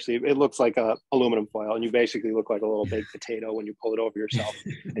 it looks like a aluminum foil, and you basically look like a little baked potato when you pull it over yourself.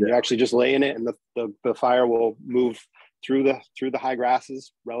 And you actually just lay in it, and the fire will move through the high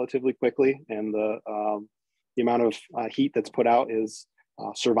grasses relatively quickly, and the amount of heat that's put out is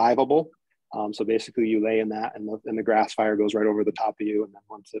survivable. So basically, you lay in that, and the grass fire goes right over the top of you, and then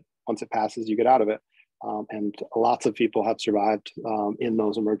once it passes, you get out of it. And lots of people have survived in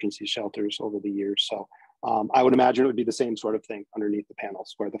those emergency shelters over the years. So I would imagine it would be the same sort of thing underneath the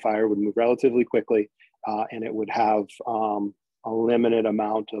panels, where the fire would move relatively quickly, and it would have a limited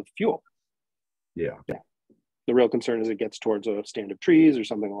amount of fuel. Yeah. The real concern is it gets towards a stand of trees or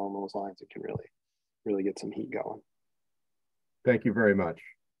something along those lines. It can really get some heat going. Thank you very much.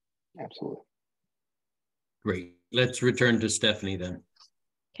 Absolutely. Great. Let's return to Stephanie then.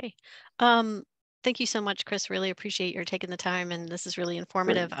 Okay. Thank you so much, Chris. Really appreciate your taking the time, and this is really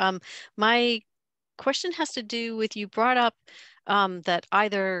informative. My question has to do with, you brought up that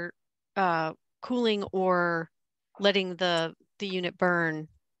either cooling or letting the unit burn,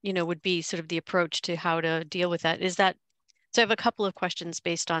 would be sort of the approach to how to deal with that. Is that, so I have a couple of questions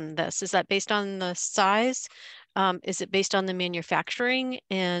based on this. Is that based on the size? Is it based on the manufacturing?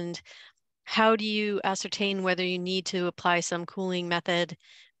 And how do you ascertain whether you need to apply some cooling method?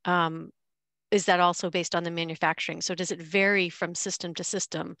 Is that also based on the manufacturing? So does it vary from system to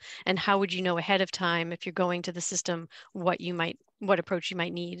system? And how would you know ahead of time, if you're going to the system, what approach you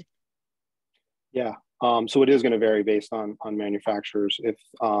might need? Yeah, so it is going to vary based on manufacturers. If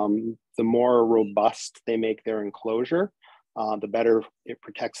the more robust they make their enclosure, the better it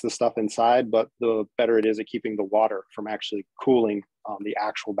protects the stuff inside, but the better it is at keeping the water from actually cooling the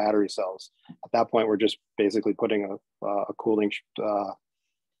actual battery cells. At that point, we're just basically putting a cooling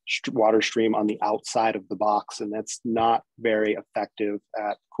water stream on the outside of the box, and that's not very effective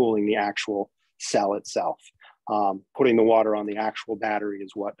at cooling the actual cell itself. Putting the water on the actual battery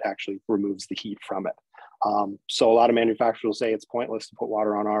is what actually removes the heat from it. So a lot of manufacturers will say it's pointless to put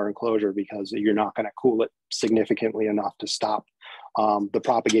water on our enclosure because you're not going to cool it significantly enough to stop the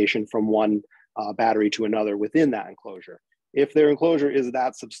propagation from one battery to another within that enclosure. If their enclosure is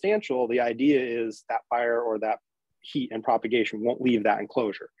that substantial, the idea is that fire or that heat and propagation won't leave that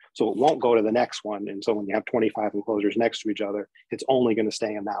enclosure. So it won't go to the next one. And so when you have 25 enclosures next to each other, it's only going to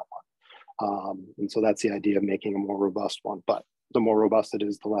stay in that one. And so that's the idea of making a more robust one. But the more robust it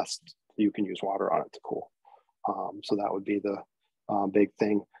is, the less you can use water on it to cool. So that would be the big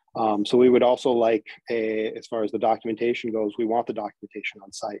thing. So we would also like, as far as the documentation goes, we want the documentation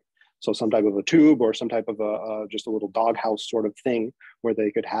on site. So some type of a tube or some type of just a little doghouse sort of thing where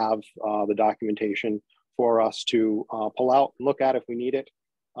they could have the documentation for us to pull out and look at if we need it.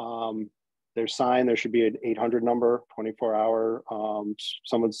 There's signed, there should be an 800 number, 24-hour,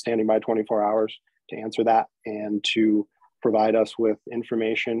 someone's standing by 24 hours to answer that and to provide us with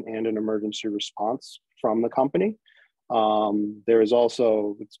information and an emergency response from the company. There is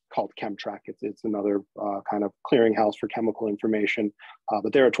also, it's called ChemTrack. It's another kind of clearinghouse for chemical information,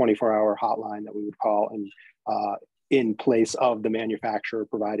 but they're a 24-hour hotline that we would call, and in place of the manufacturer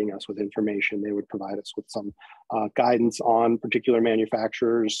providing us with information, they would provide us with some guidance on particular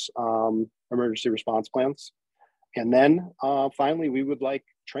manufacturers' emergency response plans. And then finally, we would like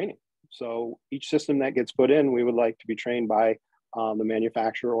training. So each system that gets put in, we would like to be trained by the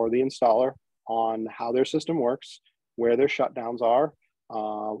manufacturer or the installer on how their system works, where their shutdowns are,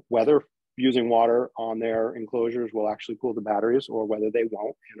 whether using water on their enclosures will actually cool the batteries or whether they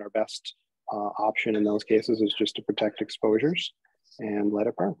won't. And our best option in those cases is just to protect exposures and let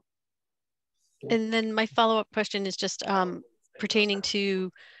it burn. And then my follow-up question is just pertaining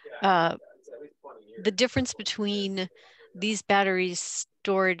to the difference between these battery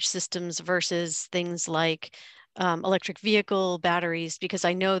storage systems versus things like electric vehicle batteries, because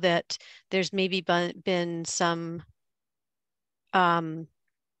I know that there's maybe been some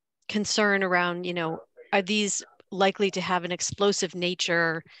concern around, are these likely to have an explosive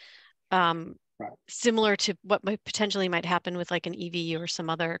nature similar to what potentially might happen with like an EV or some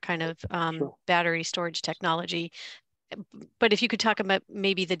other kind of Sure. battery storage technology. But if you could talk about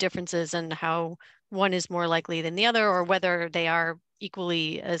maybe the differences and how one is more likely than the other, or whether they are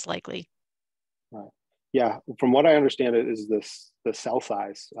equally as likely. Right. Yeah, from what I understand, it is the cell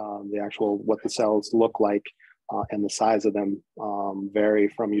size, the actual what the cells look like, and the size of them vary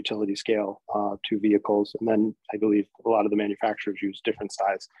from utility scale to vehicles. And then I believe a lot of the manufacturers use different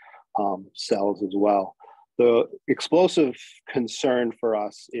size cells as well. The explosive concern for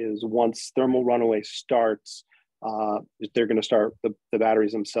us is once thermal runaway starts, they're going to start, the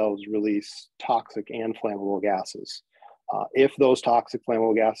batteries themselves release toxic and flammable gases. If those toxic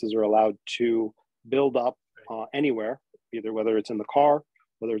flammable gases are allowed to build up anywhere, either whether it's in the car,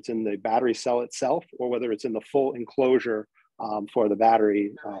 whether it's in the battery cell itself, or whether it's in the full enclosure for the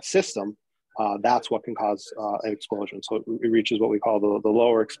battery system, that's what can cause an explosion. So it reaches what we call the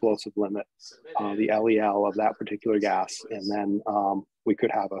lower explosive limit, the LEL of that particular gas. And then we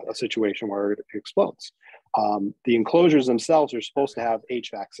could have a situation where it explodes. The enclosures themselves are supposed to have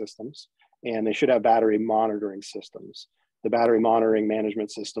HVAC systems, and they should have battery monitoring systems. The battery monitoring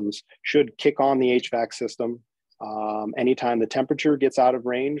management systems should kick on the HVAC system anytime the temperature gets out of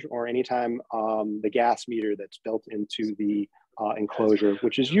range, or anytime the gas meter that's built into the enclosure,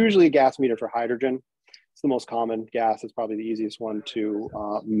 which is usually a gas meter for hydrogen. It's the most common gas. It's probably the easiest one to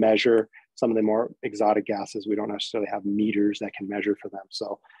measure. Some of the more exotic gases, we don't necessarily have meters that can measure for them.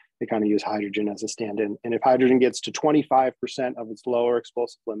 So they kind of use hydrogen as a stand-in. And if hydrogen gets to 25% of its lower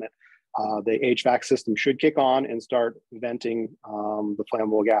explosive limit, the HVAC system should kick on and start venting the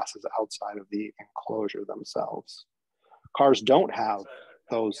flammable gases outside of the enclosure themselves. Cars don't have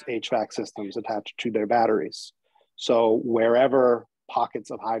those HVAC systems attached to their batteries. So wherever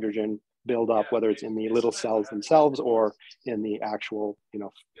pockets of hydrogen build up, whether it's in the little cells themselves or in the actual,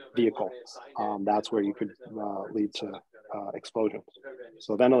 vehicle, that's where you could lead to explosions.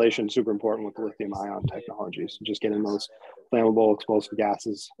 So ventilation is super important with the lithium-ion technologies. Just getting those flammable explosive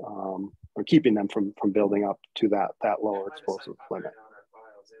gases or keeping them from building up to that lower explosive limit.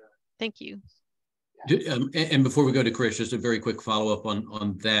 Thank you. And before we go to Chris, just a very quick follow-up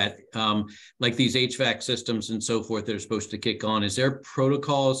on that. Like these HVAC systems and so forth that are supposed to kick on, is there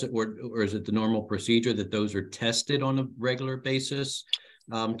protocols or is it the normal procedure that those are tested on a regular basis?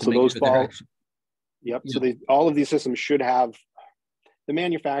 So those fall. Yep. Yeah. So all of these systems should have, the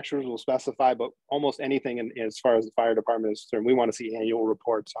manufacturers will specify, but almost anything as far as the fire department is concerned, we want to see annual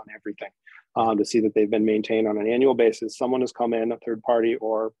reports on everything to see that they've been maintained on an annual basis. Someone has come in, a third party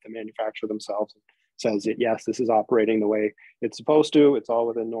or the manufacturer themselves, says that, yes, this is operating the way it's supposed to. It's all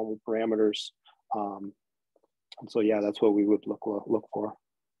within normal parameters. And so, yeah, that's what we would look for.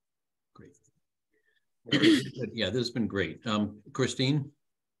 Great. Yeah, this has been great. Christine?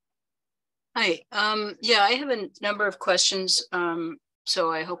 Hi. Yeah, I have a number of questions,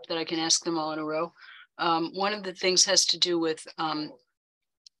 so I hope that I can ask them all in a row. One of the things has to do with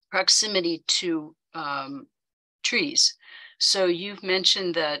proximity to trees. So you've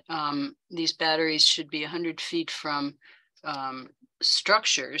mentioned that these batteries should be 100 feet from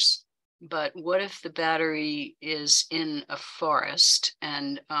structures, but what if the battery is in a forest,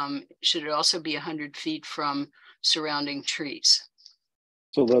 and should it also be 100 feet from surrounding trees?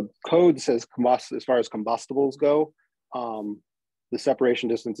 So the code says as far as combustibles go, the separation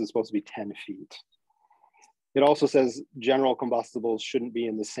distance is supposed to be 10 feet. It also says general combustibles shouldn't be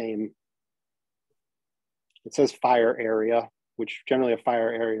in the same, it says fire area, which generally a fire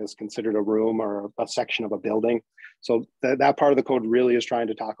area is considered a room or a section of a building. So that part of the code really is trying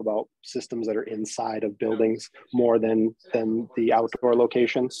to talk about systems that are inside of buildings more than the outdoor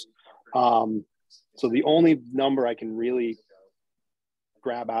locations. So the only number I can really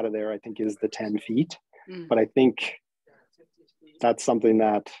grab out of there, I think, is the 10 feet. But I think that's something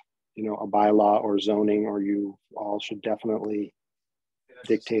that, a bylaw or zoning or you all should definitely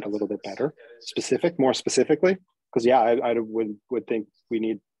dictate a little bit better, more specifically. Because yeah, I would think we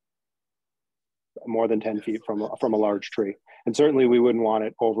need more than 10 feet from a large tree. And certainly we wouldn't want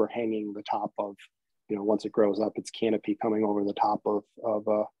it overhanging the top of, once it grows up, its canopy coming over the top of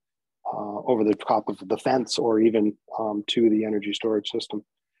the fence, or even to the energy storage system.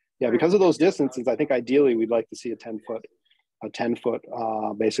 Yeah, because of those distances, I think ideally we'd like to see a 10 foot,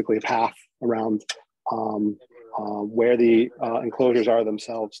 basically a path around where the enclosures are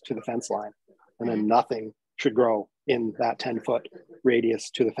themselves to the fence line, and then nothing should grow in that 10-foot radius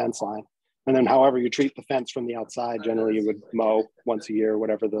to the fence line. And then however you treat the fence from the outside, generally you would mow once a year,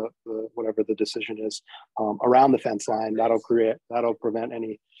 whatever the decision is, around the fence line. That'll prevent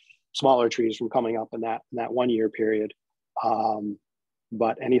any smaller trees from coming up in that 1 year period.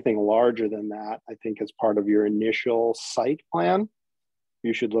 But anything larger than that, I think as part of your initial site plan,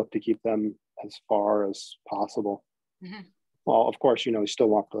 you should look to keep them as far as possible. Mm-hmm. Well, of course, you still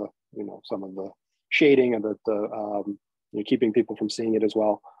want the, some of the shading and the keeping people from seeing it as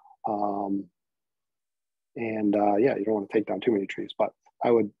well. Yeah, you don't want to take down too many trees, but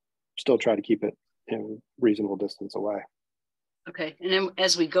I would still try to keep it in reasonable distance away. Okay, and then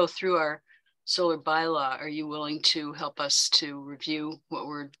as we go through our solar bylaw, are you willing to help us to review what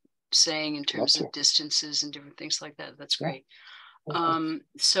we're saying in terms Love of distances and different things like that. That's Yeah. great.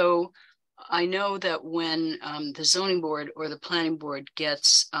 So I know that when the zoning board or the planning board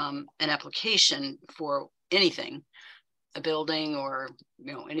gets an application for anything, a building or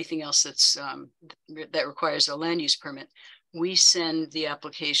anything else that's that requires a land use permit, we send the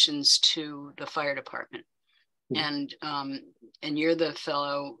applications to the fire department. And you're the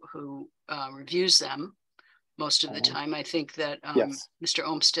fellow who reviews them most of the time. I think that Yes. Mr.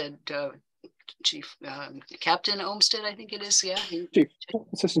 Olmsted, Chief Captain Olmsted, I think it is. Yeah,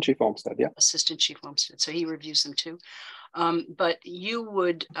 Assistant Chief Olmsted. Yeah, Assistant Chief Olmsted. So he reviews them too. But you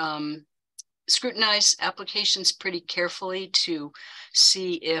would scrutinize applications pretty carefully to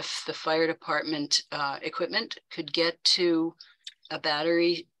see if the fire department equipment could get to a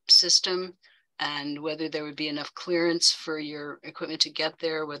battery system, and whether there would be enough clearance for your equipment to get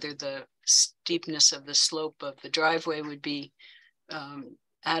there, whether the steepness of the slope of the driveway would be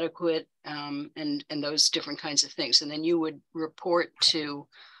adequate, and those different kinds of things. And then you would report to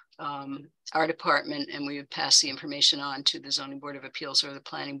our department, and we would pass the information on to the Zoning Board of Appeals or the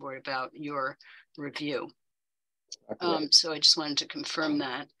Planning Board about your review. So I just wanted to confirm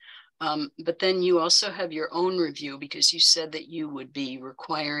that. But then you also have your own review, because you said that you would be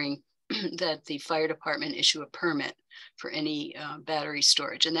requiring that the fire department issue a permit for any battery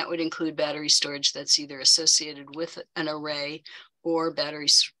storage. And that would include battery storage that's either associated with an array or battery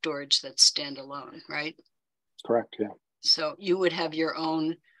storage that's standalone, right? correct. Yeah. So you would have your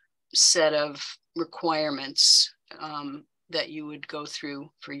own set of requirements that you would go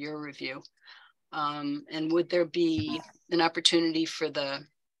through for your review. And would there be an opportunity for the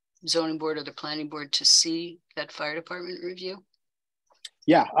zoning board or the planning board to see that fire department review?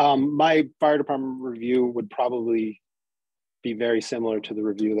 Yeah, my fire department review would probably be very similar to the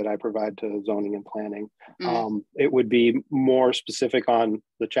review that I provide to zoning and planning. It would be more specific on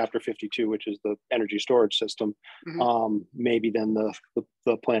the chapter 52, which is the energy storage system, maybe than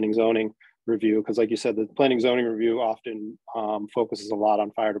the planning zoning review. Because like you said, the planning zoning review often focuses a lot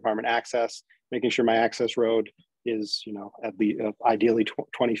on fire department access, making sure my access road is, at the ideally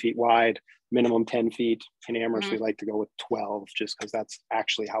 20 feet wide, minimum 10 feet. In Amherst, we like to go with 12, just because that's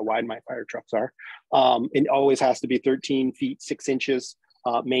actually how wide my fire trucks are. It always has to be 13 feet, 6 inches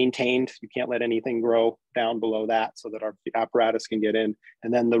maintained. You can't let anything grow down below that, so that our apparatus can get in.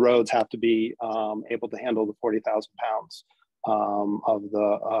 And then the roads have to be able to handle the 40,000 pounds of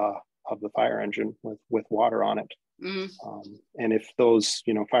the fire engine with water on it. And if those,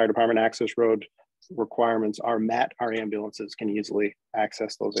 fire department access road requirements are met, our ambulances can easily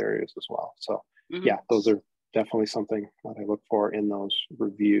access those areas as well. So yeah, those are definitely something that I look for in those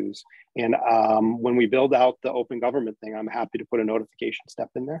reviews. And when we build out the open government thing, I'm happy to put a notification step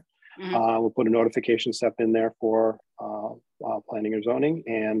in there. We'll put a notification step in there for planning or zoning,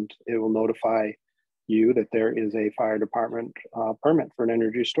 and it will notify you that there is a fire department permit for an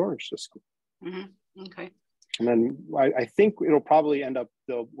energy storage system. Okay. And then I think it'll probably end up,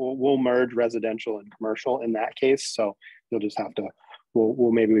 we'll merge residential and commercial in that case. So you'll just have to,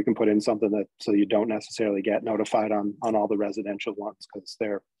 maybe we can put in something that, so you don't necessarily get notified on all the residential ones, because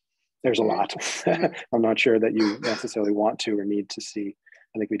there's a lot. I'm not sure that you necessarily want to or need to see.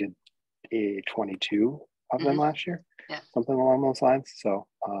 I think we did 22 of them last year, something along those lines. So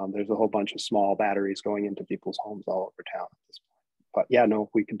there's a whole bunch of small batteries going into people's homes all over town at this point. But yeah, no,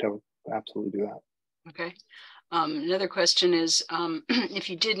 we can absolutely do that. Okay. Another question is, if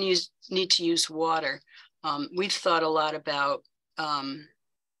you did need to use water, we've thought a lot about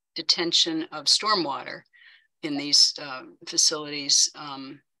detention of stormwater in these facilities,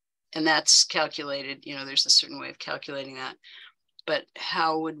 and that's calculated, there's a certain way of calculating that. But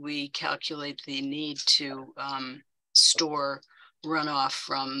how would we calculate the need to store runoff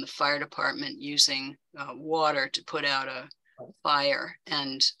from the fire department using water to put out a fire?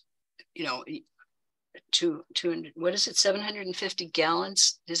 And, what is it, 750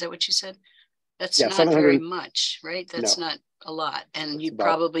 gallons? Is that what you said? That's not very much, right? That's not a lot. And you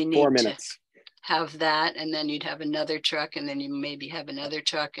probably need 4 minutes to have that, and then you'd have another truck, and then you maybe have another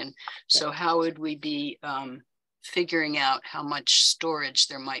truck. And so how would we be figuring out how much storage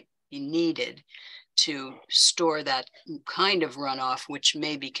there might be needed to store that kind of runoff, which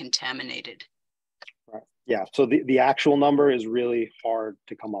may be contaminated? Right. Yeah, so the actual number is really hard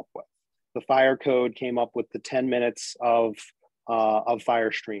to come up with. The fire code came up with the 10 minutes of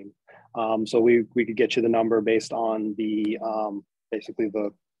fire stream. So we could get you the number based on the basically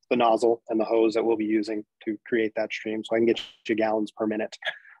the nozzle and the hose that we'll be using to create that stream. So I can get you gallons per minute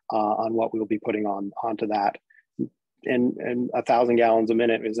on what we'll be putting onto that. And 1,000 gallons a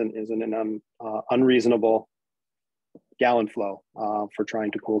minute isn't an unreasonable gallon flow for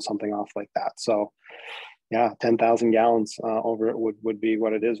trying to cool something off like that. So yeah, 10,000 gallons over it would be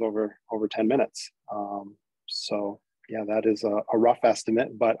what it is over 10 minutes. So yeah, that is a rough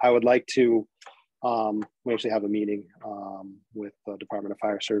estimate, but I would like to, we actually have a meeting with the Department of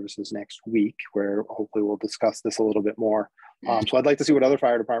Fire Services next week where hopefully we'll discuss this a little bit more. So I'd like to see what other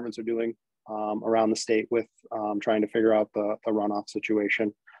fire departments are doing around the state with trying to figure out the runoff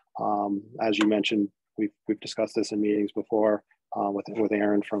situation. As you mentioned, we've discussed this in meetings before with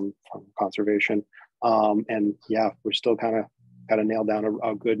Aaron from conservation. And yeah, we're still kind of got to nail down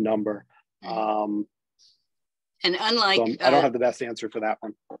a good number. And unlike, so I don't have the best answer for that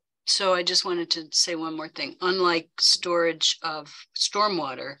one. So I just wanted to say one more thing. Unlike storage of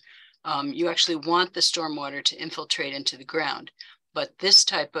stormwater, you actually want the stormwater to infiltrate into the ground. But this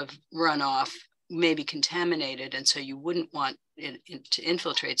type of runoff may be contaminated, and so you wouldn't want it to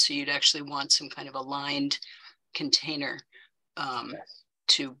infiltrate. So you'd actually want some kind of a lined container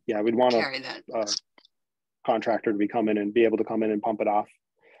to we'd want carry that. Contractor to be able to come in and pump it off.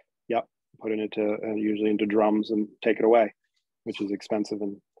 Yep, put it into usually into drums and take it away, which is expensive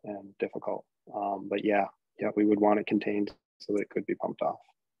and difficult. But yeah, we would want it contained so that it could be pumped off.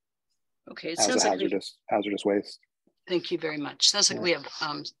 Okay, it as sounds a like hazardous waste. Thank you very much. Sounds like we have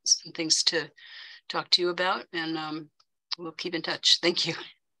some things to talk to you about, and we'll keep in touch. Thank you.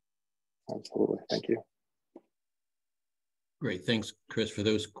 Absolutely, thank you. Great, thanks, Chris, for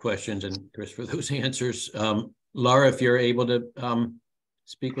those questions and Chris for those answers. Laura, if you're able to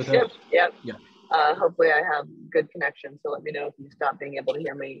speak with us. Yep. Yeah. Hopefully I have good connection, so let me know if you stop being able to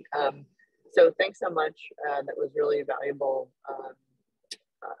hear me. So thanks so much. That was really valuable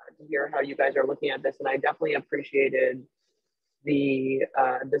to hear how you guys are looking at this, and I definitely appreciated the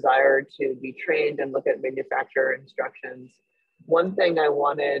desire to be trained and look at manufacturer instructions. One thing I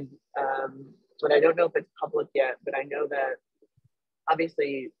wanted, but I don't know if it's public yet, but I know that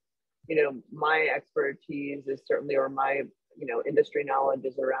obviously, my expertise is certainly, or my, industry knowledge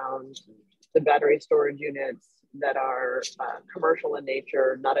is around the battery storage units that are commercial in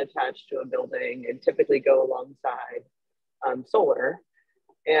nature, not attached to a building, and typically go alongside solar.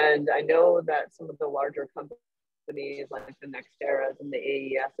 And I know that some of the larger companies like the Nexteras and the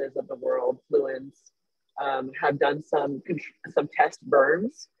AESs of the world, Fluence, have done some test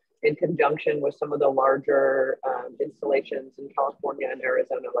burns in conjunction with some of the larger installations in California and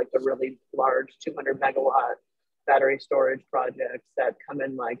Arizona, like the really large 200 megawatt battery storage projects that come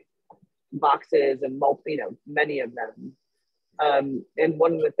in like boxes and many of them. And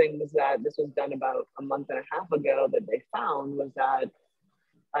one of the things that this was done about a month and a half ago that they found was that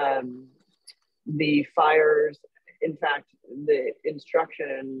the fires, in fact, the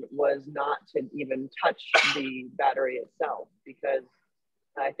instruction was not to even touch the battery itself, because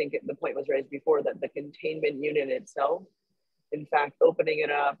I think the point was raised before that the containment unit itself, in fact, opening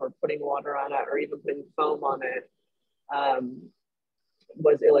it up or putting water on it or even putting foam on it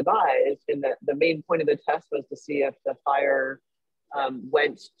was ill-advised. And that the main point of the test was to see if the fire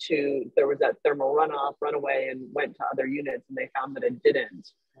there was that thermal runoff, runaway, and went to other units, and they found that it didn't.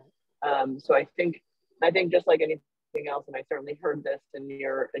 So I think just like anything else, and I certainly heard this in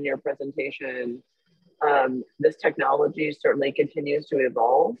your presentation, this technology certainly continues to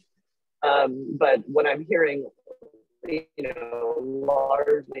evolve. But what I'm hearing,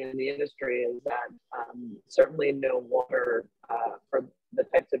 largely in the industry is that certainly no water for the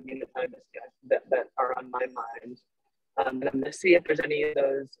types of units I discussed that are on my mind. And I'm going to see if there's any of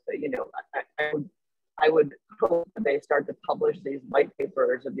those, I would hope that they start to publish these white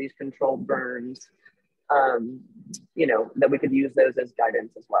papers of these controlled burns, that we could use those as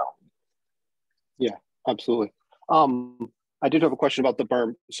guidance as well. Yeah, absolutely. I did have a question about the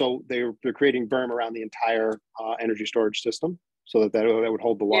berm. So they're creating berm around the entire energy storage system so that would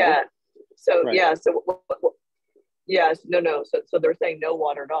hold the water? Yeah. So, right. Yeah. So, yes, no. So they're saying no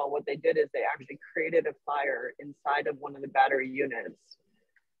water at all. What they did is they actually created a fire inside of one of the battery units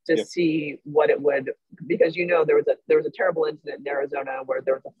to see what it would, because there was a terrible incident in Arizona where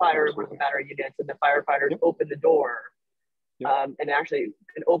there was a fire in one of the battery units, and the firefighters opened the door. And actually,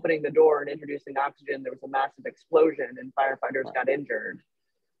 in opening the door and introducing oxygen, there was a massive explosion and firefighters got injured.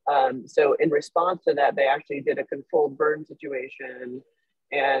 So in response to that, they actually did a controlled burn situation,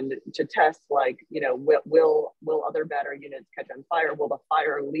 and to test, will other battery units catch on fire? Will the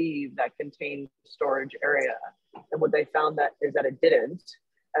fire leave that contained storage area? And what they found is that it didn't,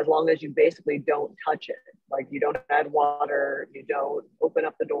 as long as you basically don't touch it. Like, you don't add water, you don't open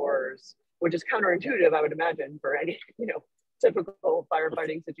up the doors, which is counterintuitive, I would imagine, for any, typical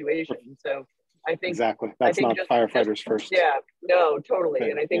firefighting situation. So I think exactly. That's not firefighters first. Yeah, no,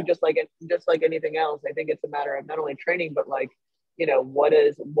 totally. And I think yeah. just like anything else, I think it's a matter of not only training, but like, you know, what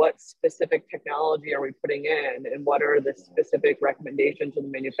specific technology are we putting in, and what are the specific recommendations of the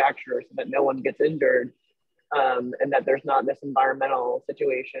manufacturer so that no one gets injured, and that there's not this environmental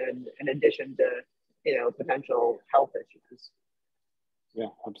situation in addition to, you know, potential health issues. Yeah,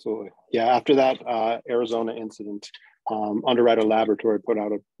 absolutely. Yeah, after that Arizona incident, Underwriter Laboratory put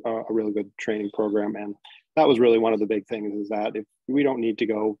out a really good training program, and that was really one of the big things, is that if we don't need to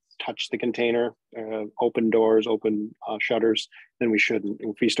go touch the container, open doors, open shutters, then we shouldn't.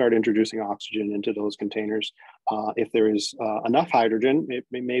 If we start introducing oxygen into those containers, if there is enough hydrogen, it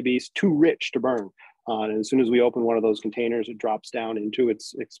may be too rich to burn. And as soon as we open one of those containers, it drops down into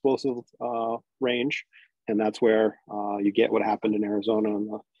its explosive range. And that's where you get what happened in Arizona, and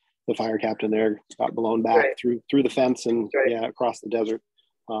the fire captain there got blown back through the fence and across the desert.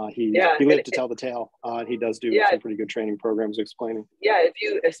 He lived to tell the tale. He does do some pretty good training programs explaining. Yeah,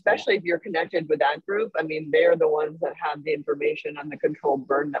 especially if you're connected with that group, I mean, they're the ones that have the information on the controlled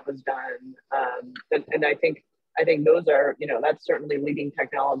burn that was done. And I think those are, you know, that's certainly leading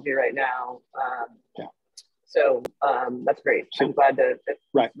technology right now. So that's great. I'm glad that it's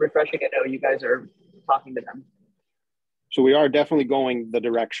refreshing to know you guys are talking to them. So we are definitely going the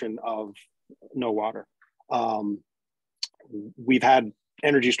direction of no water. We've had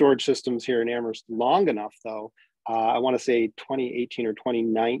energy storage systems here in Amherst long enough, though. I want to say 2018 or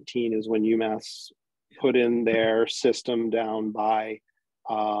 2019 is when UMass put in their system down by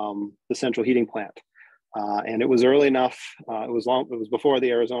the central heating plant. And it was early enough, it was before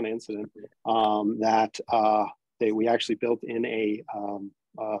the Arizona incident, that we actually built in a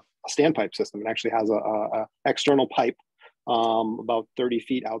standpipe system. It actually has a external pipe about 30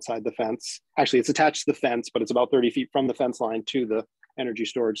 feet outside the fence. Actually, it's attached to the fence, but it's about 30 feet from the fence line to the energy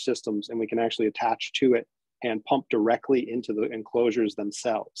storage systems, and we can actually attach to it and pump directly into the enclosures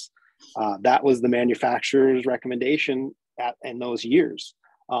themselves. That was the manufacturer's recommendation in those years.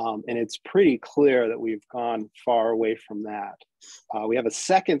 And it's pretty clear that we've gone far away from that. We have a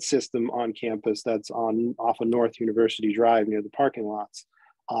second system on campus that's off of North University Drive near the parking lots.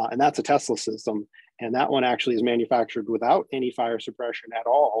 And that's a Tesla system. And that one actually is manufactured without any fire suppression at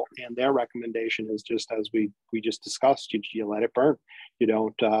all. And their recommendation is just as we just discussed, you let it burn. You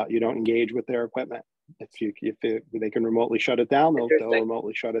don't engage with their equipment. If they can remotely shut it down, they'll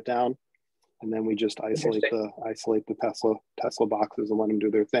remotely shut it down. And then we just isolate the Tesla boxes and let them do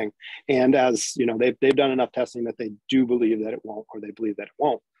their thing. And as you know, they've done enough testing that they do believe that it won't, or they believe that it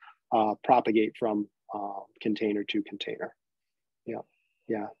won't propagate from container to container.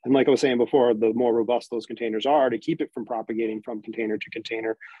 Yeah. And like I was saying before, the more robust those containers are to keep it from propagating from container to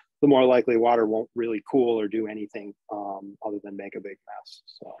container, the more likely water won't really cool or do anything other than make a big mess.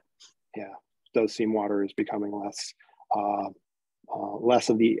 So yeah, it does seem water is becoming less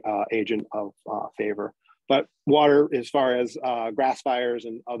of the agent of favor. But water, as far as grass fires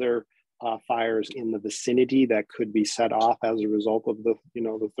and other fires in the vicinity that could be set off as a result of the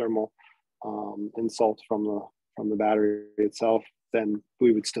thermal insult from the battery itself, then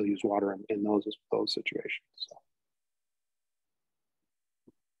we would still use water in those situations. So.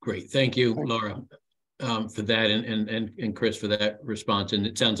 Great, thank you, Laura, for that, and Chris for that response. And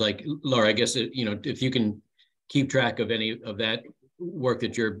it sounds like, Laura, I guess if you can keep track of any of that work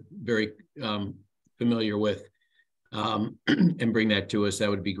that you're very familiar with, and bring that to us, that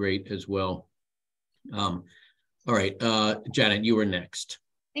would be great as well. All right, Janet, you were next.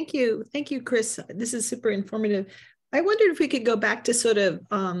 Thank you, Chris. This is super informative. I wondered if we could go back to sort of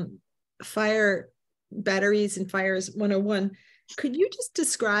fire batteries and fires 101. Could you just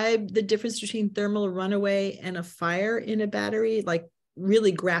describe the difference between thermal runaway and a fire in a battery, like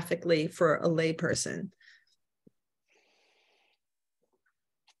really graphically for a layperson?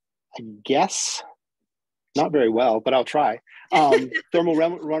 I guess not very well, but I'll try. Thermal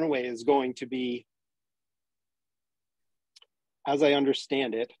runaway is going to be, as I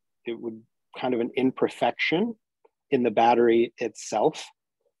understand it, it would kind of an imperfection in the battery itself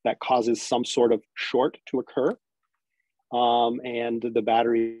that causes some sort of short to occur. And the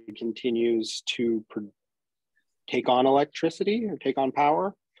battery continues to take on electricity or take on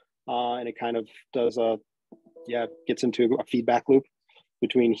power. And it kind of does gets into a feedback loop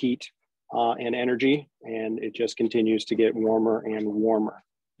between heat and energy, and it just continues to get warmer and warmer.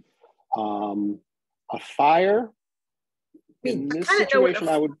 A fire, in this situation,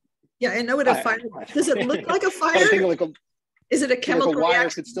 I would... Yeah, I know what a fire. Does it look like a fire? Is it a chemical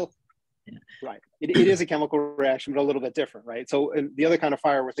reaction? Right. It is a chemical reaction, but a little bit different, right? So the other kind of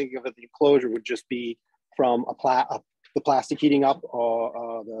fire we're thinking of at the enclosure would just be from the plastic heating up,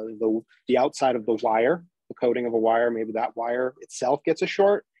 or the outside of the wire, the coating of a wire, maybe that wire itself gets a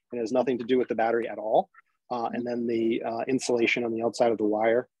short and has nothing to do with the battery at all. And then the insulation on the outside of the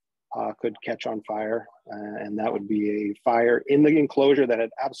wire could catch on fire. And that would be a fire in the enclosure that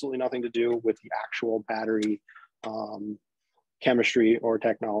had absolutely nothing to do with the actual battery chemistry or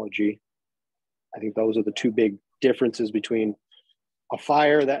technology. I think those are the two big differences between a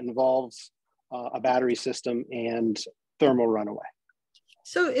fire that involves a battery system and thermal runaway.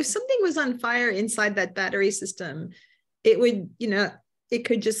 So if something was on fire inside that battery system, it would, it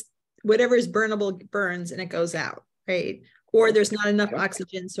could just, whatever is burnable burns and it goes out, right? Or there's not enough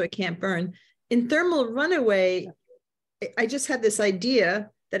oxygen, so it can't burn. In thermal runaway, I just had this idea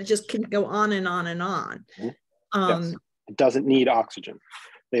that it just can go on and on and on. Yes. It doesn't need oxygen.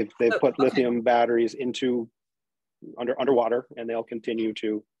 They've put lithium batteries into underwater, and they'll continue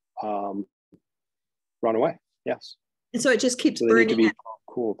to run away. Yes. And so it just keeps burning. They need to be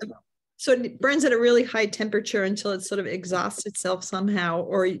cooled. So it burns at a really high temperature until it sort of exhausts itself somehow,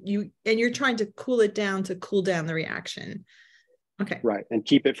 or you're trying to cool it down to cool down the reaction. Okay. Right. And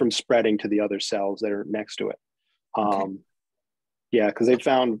keep it from spreading to the other cells that are next to it. Yeah, because they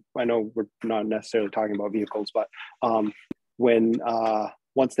found, I know we're not necessarily talking about vehicles, but when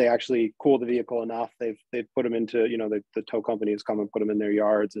once they actually cool the vehicle enough, they've put them into, the tow companies come and put them in their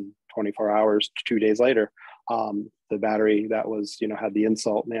yards, and 24 hours, 2 days later, the battery that was, had the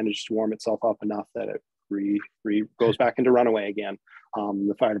insult managed to warm itself up enough that it goes back into runaway again.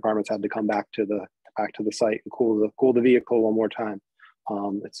 The fire departments had to come back to the site and cool the vehicle one more time.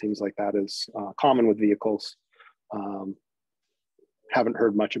 It seems like that is common with vehicles. Haven't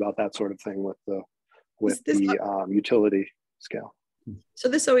heard much about that sort of thing with the utility scale. So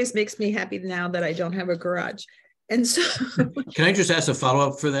this always makes me happy now that I don't have a garage. And so can I just ask a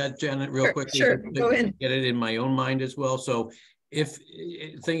follow-up for that, Janet, real quickly? Sure, go ahead. Get it in my own mind as well. So if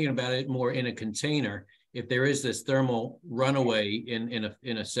thinking about it more in a container, if there is this thermal runaway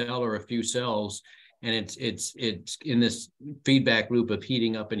in a cell or a few cells, and it's in this feedback loop of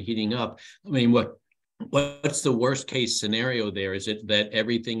heating up, I mean, what's the worst case scenario there? Is it that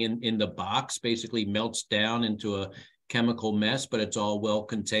everything in the box basically melts down into a chemical mess, but it's all well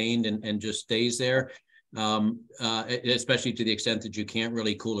contained and just stays there? Especially to the extent that you can't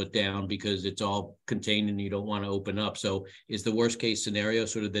really cool it down because it's all contained and you don't want to open up. So is the worst case scenario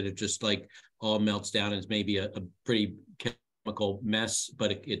sort of that it just like all melts down as maybe a pretty chemical mess,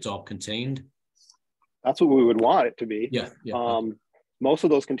 but it's all contained? That's what we would want it to be. Yeah. Most of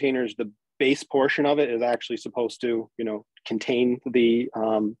those containers, the base portion of it is actually supposed to, contain the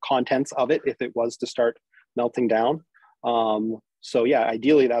contents of it if it was to start melting down. So yeah,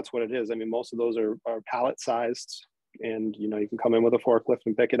 ideally that's what it is. I mean, most of those are pallet sized, and you can come in with a forklift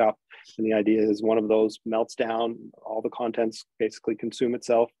and pick it up. And the idea is one of those melts down, all the contents basically consume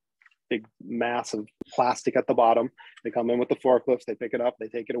itself, big mass of plastic at the bottom. They come in with the forklifts, they pick it up, they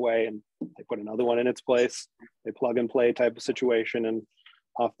take it away, and they put another one in its place. They plug and play type of situation, and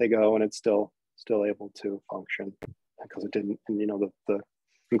off they go, and it's still able to function because it didn't, and the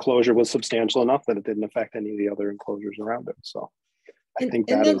enclosure was substantial enough that it didn't affect any of the other enclosures around it. So I think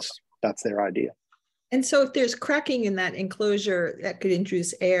that's their idea. And so if there's cracking in that enclosure, that could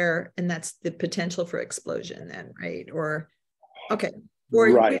introduce air, and that's the potential for explosion then, right? Or, okay. Or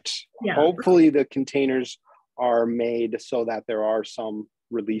right. Yeah. Hopefully the containers are made so that there are some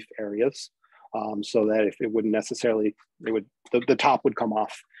relief areas, so that if it wouldn't necessarily, the top would come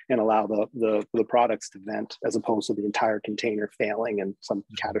off and allow the products to vent, as opposed to the entire container failing in some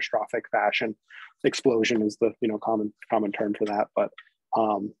catastrophic fashion. Explosion is the common term for that, but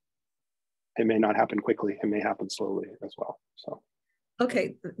it may not happen quickly. It may happen slowly as well. So,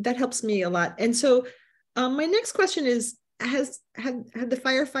 okay, that helps me a lot. And so, my next question is: have the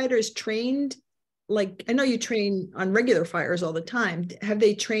firefighters trained? Like, I know you train on regular fires all the time. Have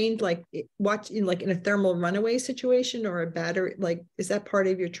they trained like in a thermal runaway situation or a battery? Like, is that part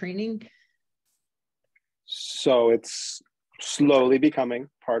of your training? So it's slowly becoming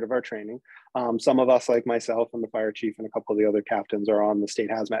part of our training. Some of us, like myself and the fire chief and a couple of the other captains, are on the state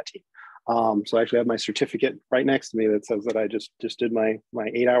hazmat team. So I actually have my certificate right next to me that says that I just did my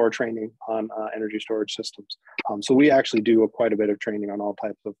 8-hour training on energy storage systems. So we actually do quite a bit of training on all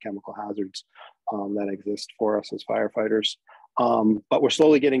types of chemical hazards that exist for us as firefighters. But we're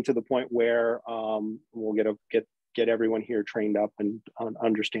slowly getting to the point where we'll get everyone here trained up and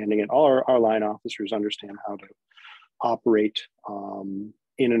understanding it. All our line officers understand how to operate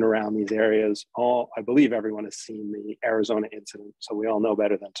in and around these areas. I believe everyone has seen the Arizona incident, so we all know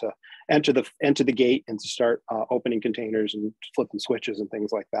better than to enter the gate and to start opening containers and flipping switches and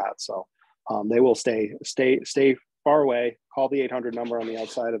things like that. So they will stay far away, call the 800 number on the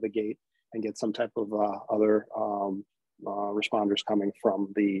outside of the gate and get some type of other responders coming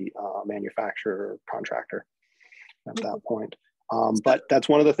from the manufacturer or contractor at that point. But that's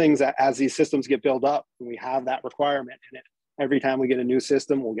one of the things that as these systems get built up, we have that requirement in it. Every time we get a new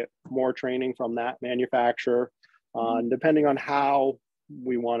system, we'll get more training from that manufacturer. Depending on how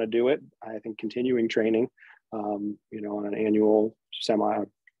we want to do it, I think continuing training, you know, on an annual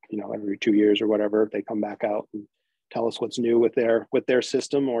you know, every 2 years or whatever, they come back out and tell us what's new with their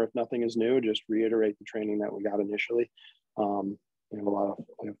system, or if nothing is new, just reiterate the training that we got initially. You know,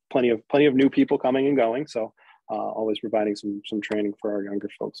 we have plenty of new people coming and going, so always providing some training for our younger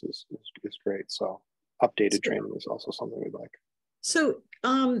folks is great. So updated training is also something we'd like. So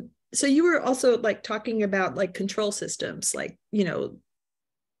so you were also like talking about like control systems, like you know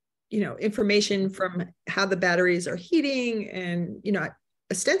information from how the batteries are heating, and you know,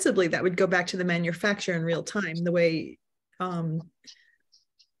 ostensibly that would go back to the manufacturer in real time, the way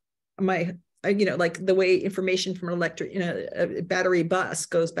you know, like the way information from an electric, you know, a battery bus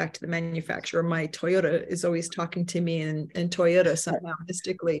goes back to the manufacturer. My Toyota is always talking to me in Toyota somehow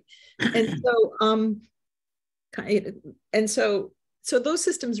mystically. And so so those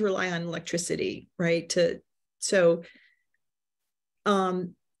systems rely on electricity, right? So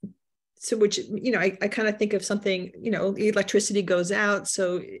which, you know, I kind of think of something, you know, electricity goes out.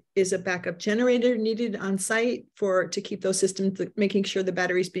 So is a backup generator needed on site to keep those systems, making sure the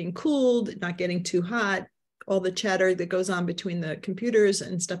battery's being cooled, not getting too hot, all the chatter that goes on between the computers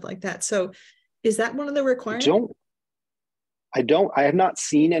and stuff like that. So is that one of the requirements? I have not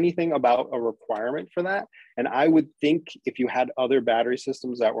seen anything about a requirement for that. And I would think if you had other battery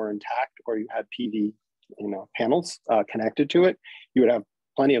systems that were intact, or you had PV, you know, panels connected to it, you would have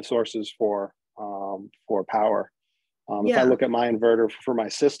plenty of sources for power. If I look at my inverter for my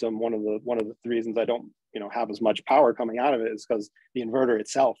system, one of the reasons I don't, you know, have as much power coming out of it is because the inverter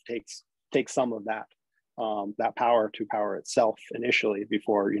itself takes some of that power to power itself initially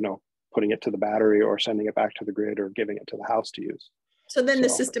before, you know, putting it to the battery or sending it back to the grid or giving it to the house to use. So then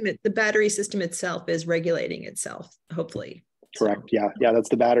the battery system itself is regulating itself, hopefully. Correct. Yeah. That's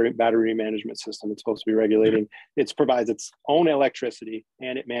the battery management system. It's supposed to be regulating. It provides its own electricity,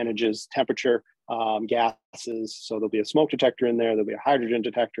 and it manages temperature, gases. So there'll be a smoke detector in there. There'll be a hydrogen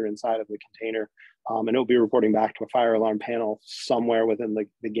detector inside of the container, and it'll be reporting back to a fire alarm panel somewhere within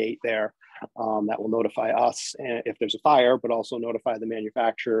the gate there. That will notify us if there's a fire, but also notify the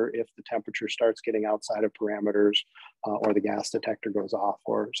manufacturer if the temperature starts getting outside of parameters, or the gas detector goes off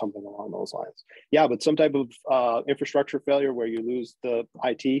or something along those lines. Yeah, but some type of infrastructure failure where you lose the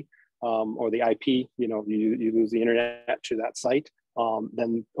IT or the IP, you know, you lose the internet to that site,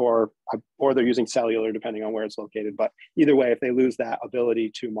 then or they're using cellular depending on where it's located. But either way, if they lose that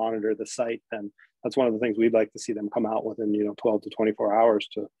ability to monitor the site, then that's one of the things we'd like to see them come out within, you know, 12 to 24 hours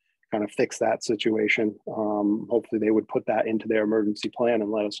to kind of fix that situation. Hopefully they would put that into their emergency plan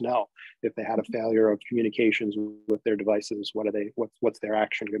and let us know if they had a failure of communications with their devices. What's their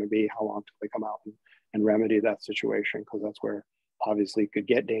action going to be? How long till they come out and remedy that situation? Because that's where obviously it could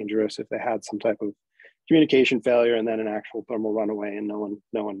get dangerous if they had some type of communication failure and then an actual thermal runaway and no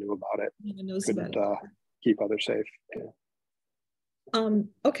one knew about it. Couldn't keep others safe. Yeah.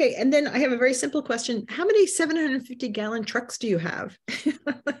 Okay, and then I have a very simple question. How many 750-gallon trucks do you have?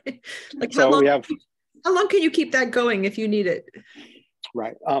 Like how long can you keep that going if you need it?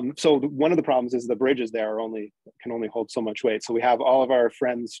 Right. So one of the problems is the bridges there can only hold so much weight. So we have all of our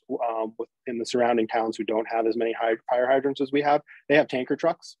friends in the surrounding towns who don't have as many fire hydrants as we have. They have tanker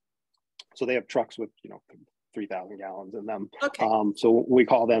trucks. So they have trucks with, you know, 3,000 gallons in them. Okay. So we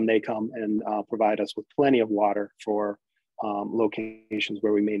call them, they come and provide us with plenty of water for locations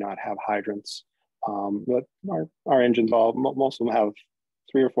where we may not have hydrants. But our engines, most of them have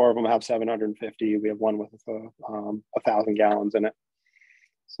 3 or 4 of them have 750. We have one with 1,000 gallons in it.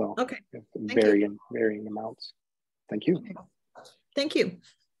 So okay, varying amounts. Thank you. Okay. Thank you.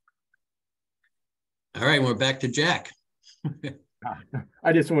 All right, we're back to Jack.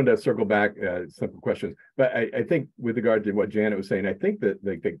 I just wanted to circle back, simple questions. But I think with regard to what Janet was saying, I think that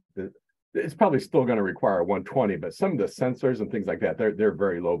it's probably still going to require 120, but some of the sensors and things like that, they're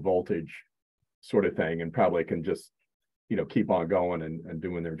very low voltage sort of thing, and probably can just, you know, keep on going and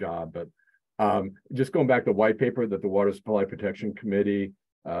doing their job. But just going back to the white paper that the Water Supply Protection Committee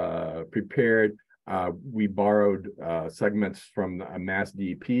prepared, we borrowed segments from a Mass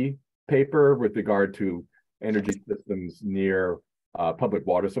DEP paper with regard to energy systems near public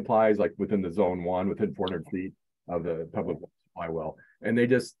water supplies, like within the zone 1, within 400 feet of the public water supply well. And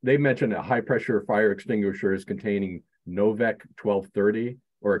they mentioned a high pressure fire extinguishers containing Novec 1230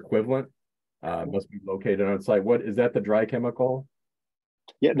 or equivalent. must be located on site. What is that, the dry chemical?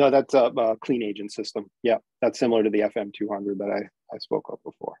 Yeah, no, that's a clean agent system. Yeah, that's similar to the FM200 that I spoke of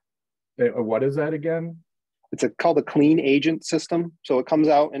before. What is that again? It's called a clean agent system. So it comes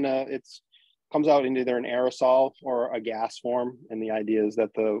out in comes out in either an aerosol or a gas form. And the idea is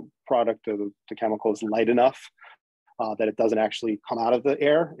that the product of the chemical is light enough that it doesn't actually come out of the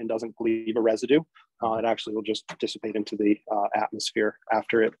air and doesn't leave a residue. It actually will just dissipate into the atmosphere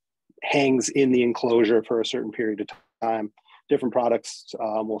after it hangs in the enclosure for a certain period of time. Different products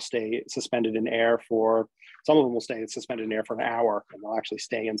will stay suspended in air some of them will stay suspended in air for an hour, and they'll actually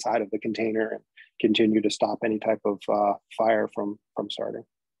stay inside of the container and continue to stop any type of fire from starting.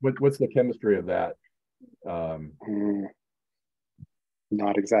 What's the chemistry of that?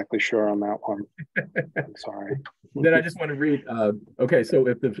 Not exactly sure on that one. I'm sorry. Then I just want to read. Okay, so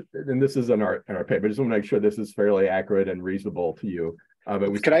and this is in our paper. I just want to make sure this is fairly accurate and reasonable to you.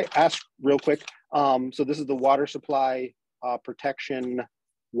 Could I ask real quick? So this is the water supply protection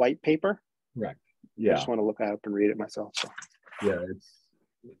white paper. Correct. Yeah. I just want to look it up and read it myself. So.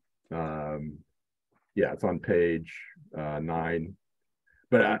 Yeah, it's on page 9.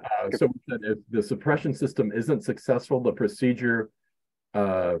 But so if the suppression system isn't successful, the procedure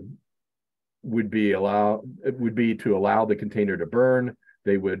would be to allow the container to burn.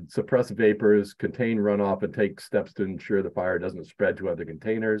 They would suppress vapors, contain runoff, and take steps to ensure the fire doesn't spread to other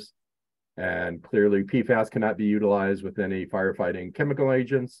containers. And clearly, PFAS cannot be utilized with any firefighting chemical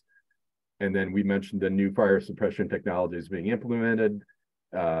agents. And then we mentioned the new fire suppression technologies being implemented,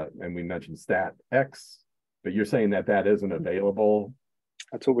 and we mentioned StatX. But you're saying that isn't available?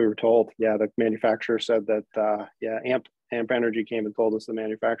 That's what we were told. Yeah, the manufacturer said that. Amp Energy came and told us the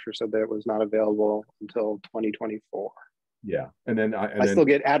manufacturer said that it was not available until 2024. Yeah, and then I still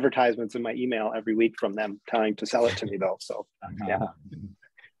get advertisements in my email every week from them trying to sell it to me, though. So yeah.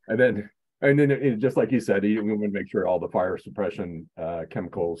 And then just like you said, we want to make sure all the fire suppression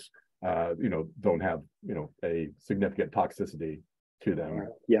chemicals, don't have a significant toxicity to them.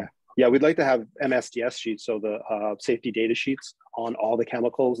 Yeah, we'd like to have MSDS sheets, so the safety data sheets on all the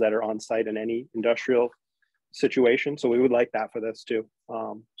chemicals that are on site in any industrial situation. So we would like that for this too.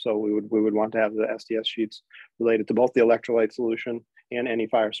 So we would want to have the SDS sheets related to both the electrolyte solution and any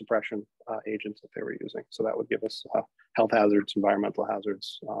fire suppression agents that they were using. So that would give us health hazards, environmental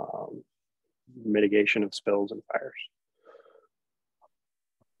hazards, mitigation of spills and fires.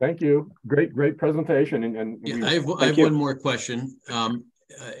 Thank you. Great presentation. And yeah, I have one more question.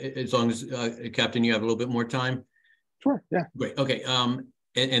 As long as Captain, you have a little bit more time. Sure. Yeah. Great. Okay.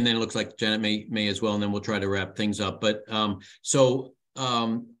 And then it looks like Janet may as well, and then we'll try to wrap things up. But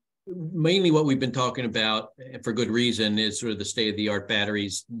mainly what we've been talking about, for good reason, is sort of the state-of-the-art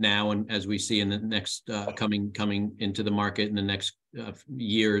batteries now, and as we see in the next coming into the market in the next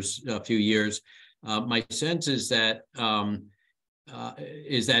few years. My sense is that the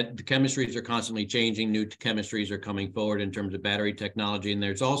chemistries are constantly changing. New chemistries are coming forward in terms of battery technology, and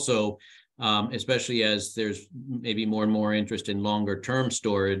there's also especially as there's maybe more and more interest in longer term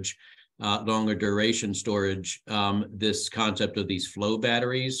storage, longer duration storage, this concept of these flow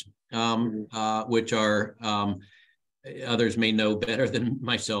batteries, which are, others may know better than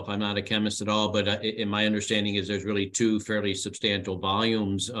myself. I'm not a chemist at all, but in my understanding is there's really two fairly substantial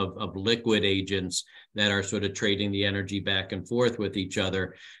volumes of liquid agents that are sort of trading the energy back and forth with each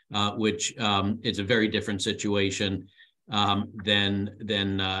other, which is a very different situation than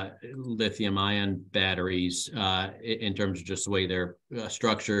lithium ion batteries in terms of just the way they're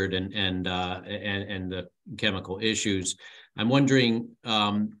structured and the chemical issues. I'm wondering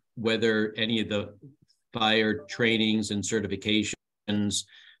whether any of the fire trainings and certifications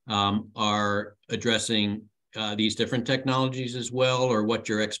are addressing these different technologies as well, or what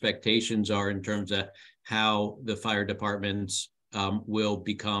your expectations are in terms of how the fire departments will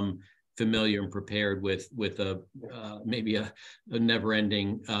become familiar and prepared with maybe a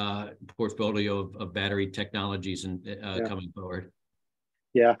never-ending portfolio of battery technologies and coming forward.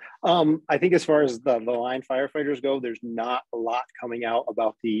 Yeah, I think as far as the line firefighters go, there's not a lot coming out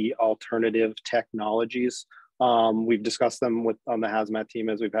about the alternative technologies. We've discussed them on the hazmat team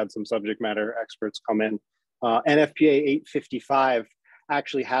as we've had some subject matter experts come in. NFPA 855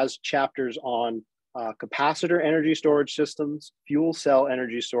 actually has chapters on capacitor energy storage systems, fuel cell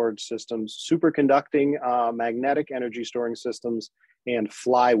energy storage systems, superconducting magnetic energy storing systems, and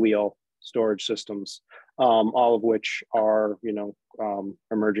flywheel storage systems, all of which are,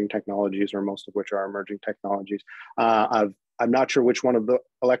 emerging technologies, or most of which are emerging technologies. I'm not sure which one of the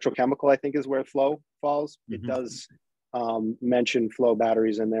electrochemical, I think, is where flow falls. It does mention flow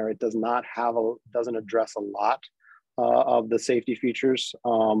batteries in there. It does not doesn't address a lot of the safety features,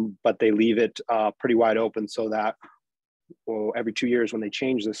 but they leave it pretty wide open so that every 2 years when they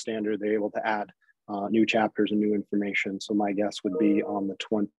change the standard, they're able to add new chapters and new information. So my guess would be on the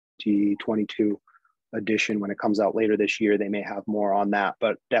 2022 edition, when it comes out later this year, they may have more on that,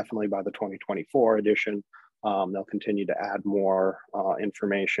 but definitely by the 2024 edition, they'll continue to add more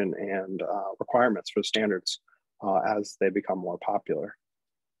information and requirements for standards as they become more popular.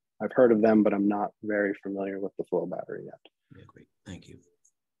 I've heard of them, but I'm not very familiar with the flow battery yet. Yeah, great, thank you.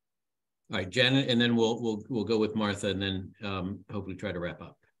 All right, Janet, and then we'll go with Martha, and then hopefully try to wrap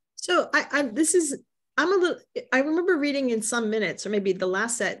up. So I remember reading in some minutes, or maybe the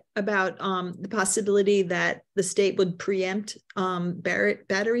last set, about the possibility that the state would preempt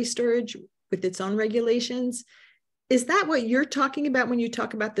battery storage with its own regulations. Is that what you're talking about when you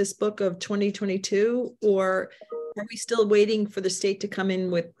talk about this book of 2022, or are we still waiting for the state to come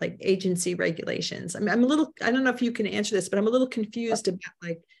in with like agency regulations? I mean, I don't know if you can answer this, but I'm a little confused about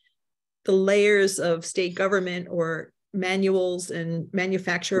like the layers of state government or manuals and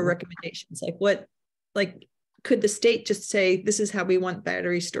manufacturer recommendations. Like could the state just say, this is how we want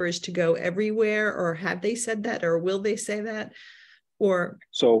battery storage to go everywhere? Or have they said that, or will they say that? Or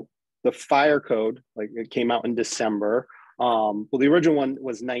so the fire code, like it came out in December. Well, the original one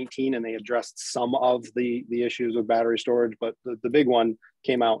was 19 and they addressed some of the issues with battery storage, but the big one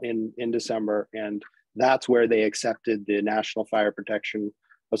came out in December, and that's where they accepted the National Fire Protection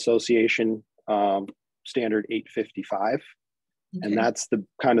Association standard 855. Okay. And that's the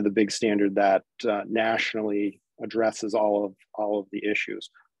kind of the big standard that nationally addresses all of the issues.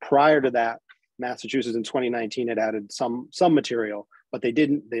 Prior to that, Massachusetts in 2019 had added some material, but they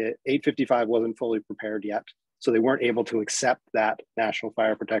didn't, the 855 wasn't fully prepared yet. So they weren't able to accept that National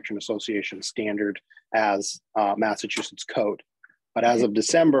Fire Protection Association standard as Massachusetts code. But as of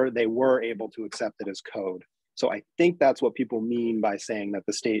December, they were able to accept it as code. So I think that's what people mean by saying that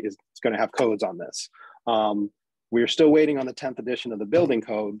the state is going to have codes on this. We're still waiting on the 10th edition of the building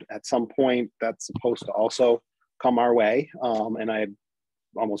code. At some point, that's supposed to also come our way. And I'm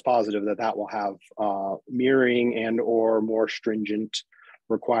almost positive that that will have mirroring and or more stringent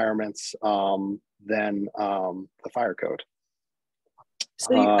requirements than the fire code.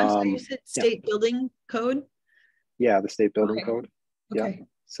 So you said state building code? Yeah, the state building code. Okay. Yeah,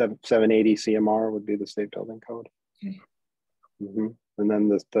 780 CMR would be the state building code. Okay. Mm-hmm. And then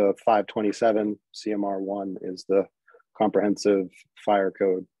the 527 CMR1 is the comprehensive fire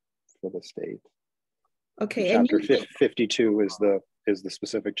code for the state. Okay. Chapter 52 is the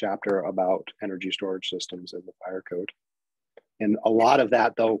specific chapter about energy storage systems in the fire code. And a lot of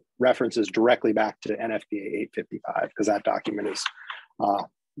that, though, references directly back to NFPA 855, because that document is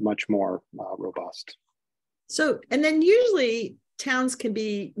much more robust. So, and then usually towns can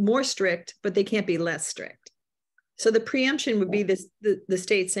be more strict, but they can't be less strict. So the preemption would be this, the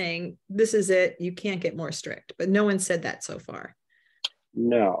state saying, this is it, you can't get more strict, but no one said that so far.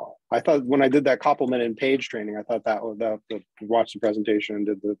 No, I thought when I did that Koppelman and Page training, I thought that watch the presentation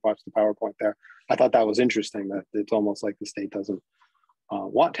and watch the PowerPoint there. I thought that was interesting, that it's almost like the state doesn't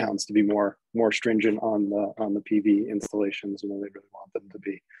want towns to be more stringent on the PV installations. They really want them to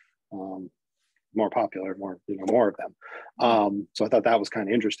be more popular, more of them. So I thought that was kind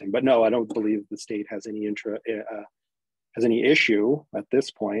of interesting. But no, I don't believe the state has any issue at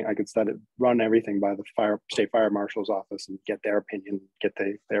this point. I could run everything by the state fire marshal's office and get their opinion, get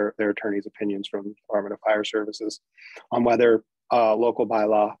their attorney's opinions from the Department of Fire Services on whether local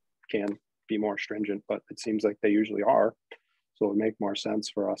bylaw can be more stringent, but it seems like they usually are. So it would make more sense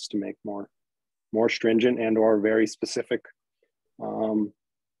for us to make more stringent and or very specific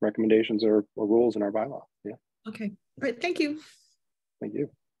recommendations or rules in our bylaw. Yeah. Okay. All right. Thank you. Thank you.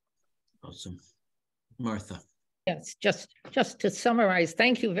 Awesome. Martha. Yes, just to summarize,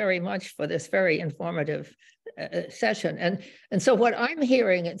 thank you very much for this very informative session. And so what I'm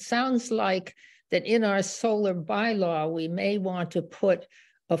hearing, it sounds like that in our solar bylaw, we may want to put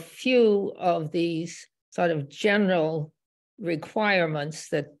a few of these sort of general requirements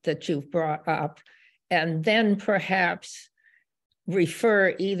that you've brought up, and then perhaps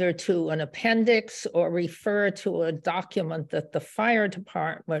refer either to an appendix or refer to a document that the fire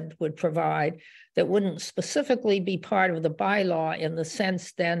department would provide that wouldn't specifically be part of the bylaw, in the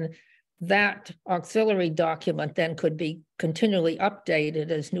sense then that auxiliary document then could be continually updated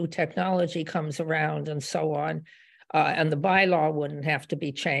as new technology comes around and so on. And the bylaw wouldn't have to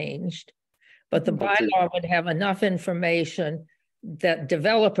be changed, but the bylaw would have enough information that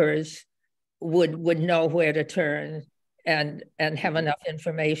developers would know where to turn and have enough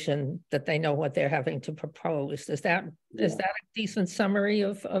information that they know what they're having to propose. Is that a decent summary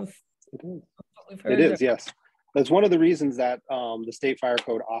of what we've heard? It is, yes. That's one of the reasons that the state fire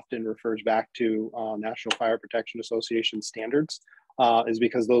code often refers back to National Fire Protection Association standards, is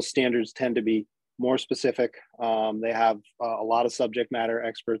because those standards tend to be more specific. They have a lot of subject matter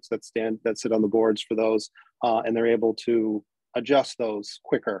experts that sit on the boards for those, and they're able to adjust those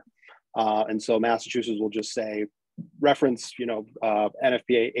quicker. And so Massachusetts will just say, reference,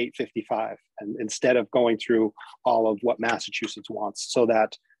 NFPA 855, and instead of going through all of what Massachusetts wants, so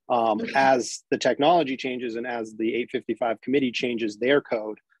that as the technology changes and as the 855 committee changes their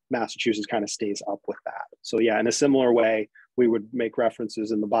code, Massachusetts kind of stays up with that. So yeah, in a similar way, we would make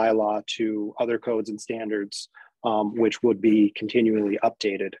references in the bylaw to other codes and standards, which would be continually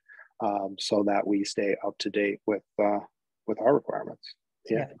updated, so that we stay up to date with our requirements.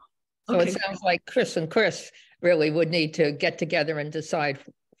 Yeah. So it sounds like Chris and Chris really would need to get together and decide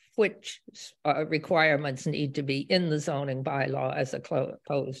which requirements need to be in the zoning bylaw as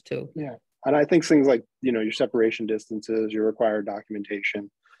opposed to. Yeah, and I think things like, your separation distances, your required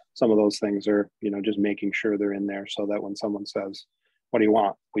documentation, some of those things are, just making sure they're in there so that when someone says, what do you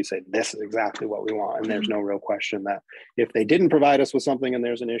want? We say, this is exactly what we want. And there's no real question that if they didn't provide us with something and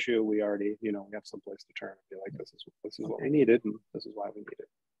there's an issue, we already, we have some place to turn and be like, this is what we needed and this is why we need it.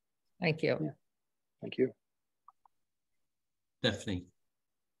 Thank you. Yeah. Thank you. Stephanie.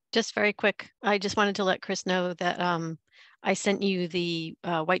 Just very quick, I just wanted to let Chris know that I sent you the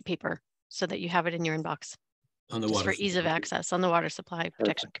white paper so that you have it in your inbox. On the just water for ease of access on the Water Supply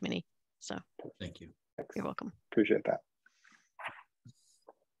Protection Committee. So thank you. You're welcome. Appreciate that.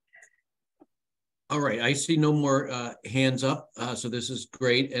 All right, I see no more hands up, so this is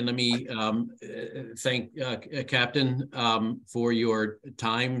great. And let me thank Captain for your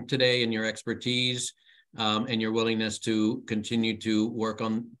time today and your expertise and your willingness to continue to work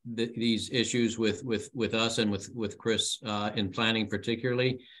on these issues with us and with Chris in planning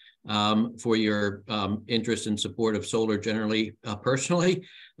particularly, for your interest and support of solar generally, personally,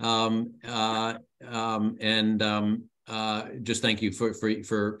 just thank you for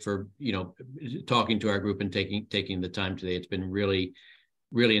talking to our group and taking the time today. It's been really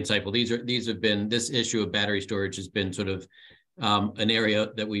insightful. This issue of battery storage has been sort of an area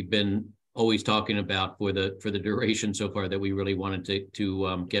that we've been always talking about for the duration so far, that we really wanted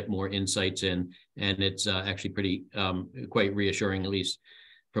to get more insights in, and it's actually pretty quite reassuring, at least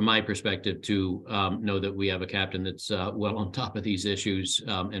from my perspective, to know that we have a captain that's well on top of these issues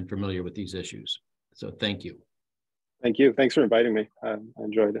and familiar with these issues. So thank you. Thank you. Thanks for inviting me. I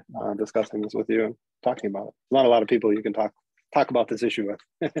enjoyed discussing this with you and talking about it. Not a lot of people you can talk about this issue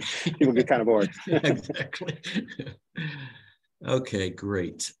with. People get kind of bored. Exactly. Okay,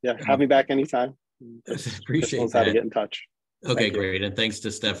 great. Yeah, have me back anytime. Appreciate that. How to get in touch. Okay, great. And thanks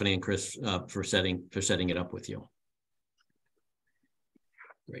to Stephanie and Chris for setting it up with you.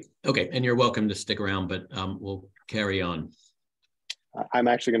 Great. Okay, and you're welcome to stick around, but we'll carry on. I'm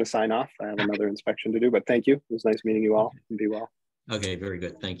actually going to sign off. I have another inspection to do, but thank you. It was nice meeting you all, and be well. Okay, very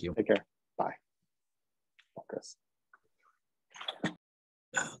good. Thank you. Take care. Bye. Bye, Chris.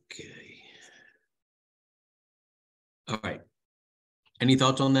 Okay. All right. Any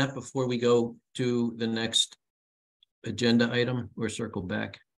thoughts on that before we go to the next agenda item or circle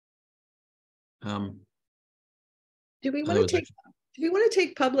back? Do we want to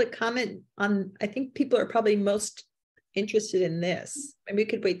take public comment on, I think people are probably most interested in this. Maybe we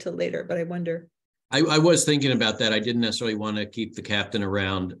could wait till later, but I wonder. I was thinking about that. I didn't necessarily want to keep the captain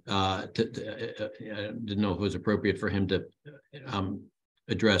around. I didn't know if it was appropriate for him to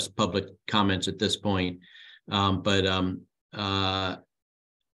address public comments at this point. But I'm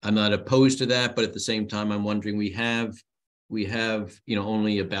not opposed to that. But at the same time, I'm wondering, we have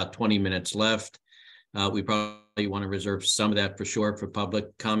only about 20 minutes left. We probably want to reserve some of that for sure for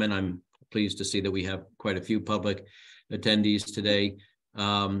public comment. I'm pleased to see that we have quite a few public attendees today.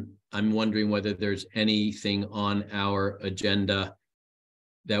 I'm wondering whether there's anything on our agenda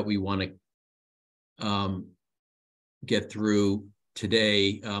that we want to get through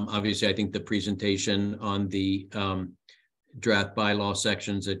today. Obviously, I think the presentation on the draft bylaw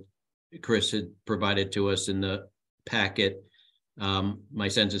sections that Chris had provided to us in the packet, my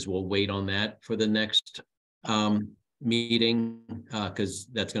sense is we'll wait on that for the next meeting, because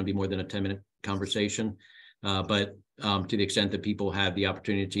that's going to be more than a 10-minute conversation. But to the extent that people have the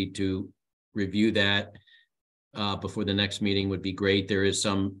opportunity to review that before the next meeting would be great. There is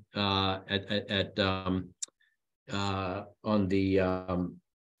some on the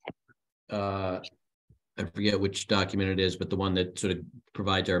I forget which document it is, but the one that sort of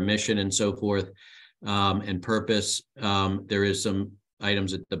provides our mission and so forth and purpose. There is some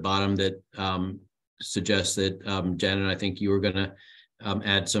items at the bottom that suggest that Janet, I think you were going to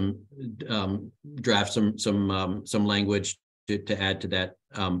add some draft some language to add to that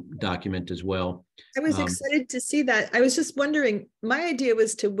document as well. I was excited to see that. I was just wondering, my idea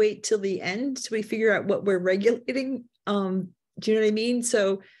was to wait till the end so we figure out what we're regulating. Do you know what I mean?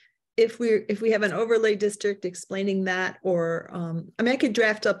 So if we have an overlay district explaining that, or I mean, I could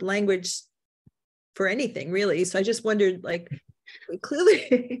draft up language for anything really. So I just wondered, like,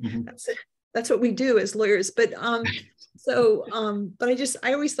 clearly that's what we do as lawyers. But but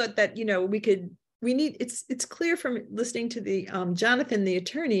I always thought that, you know, it's clear from listening to the Jonathan, the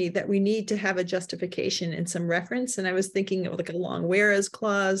attorney, that we need to have a justification and some reference. And I was thinking of like a long whereas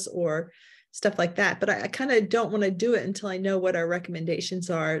clause or stuff like that. But I kind of don't want to do it until I know what our recommendations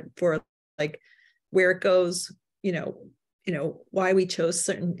are for, like, where it goes, you know, why we chose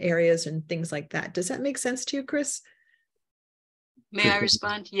certain areas and things like that. Does that make sense to you, Chris? May I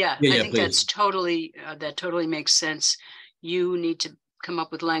respond? Yeah, I think please. that's totally, that totally makes sense. You need to come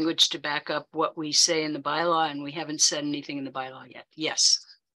up with language to back up what we say in the bylaw, and we haven't said anything in the bylaw yet. Yes.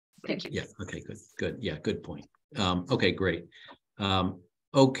 Thank you. Yeah, okay, good. Yeah, good point. Okay, great.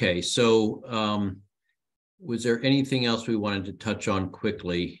 Okay, so was there anything else we wanted to touch on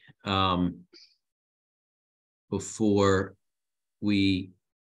quickly before we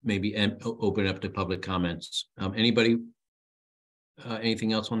maybe open up to public comments? Anybody,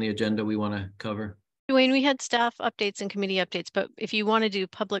 anything else on the agenda we want to cover? Dwayne, we had staff updates and committee updates, but if you want to do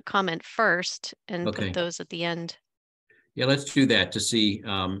public comment first and put those at the end. Yeah, let's do that to see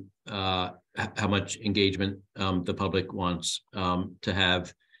how much engagement the public wants to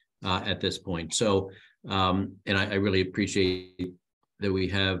have at this point. So, and I really appreciate that we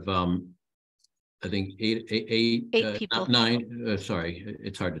have, I think eight people. Nine, sorry,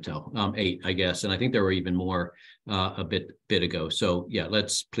 it's hard to tell, 8, I guess. And I think there were even more a bit ago. So yeah,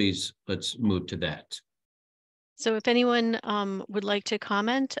 let's move to that. So if anyone would like to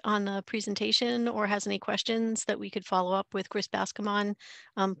comment on the presentation or has any questions that we could follow up with Chris Bascom on,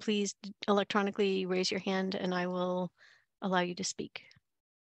 please electronically raise your hand and I will allow you to speak.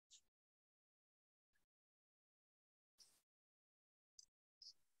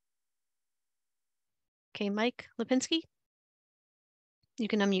 Okay, Mike Lipinski, you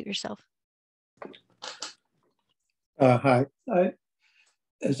can unmute yourself. Hi.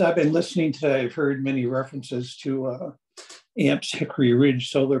 As I've been listening today, I've heard many references to AMP's Hickory Ridge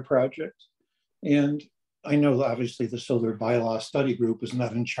Solar Project. And I know obviously the Solar Bylaw Study Group is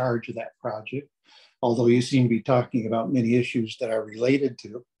not in charge of that project, although you seem to be talking about many issues that are related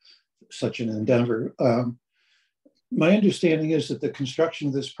to such an endeavor. My understanding is that the construction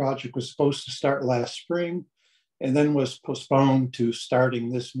of this project was supposed to start last spring and then was postponed to starting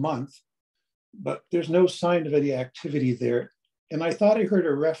this month, but there's no sign of any activity there. And I thought I heard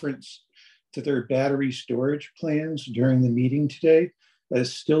a reference to their battery storage plans during the meeting today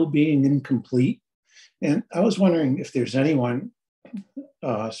as still being incomplete. And I was wondering if there's anyone,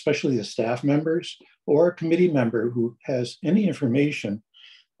 especially the staff members or a committee member, who has any information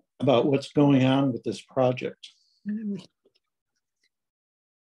about what's going on with this project.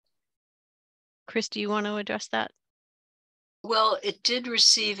 Chris, do you want to address that? Well, it did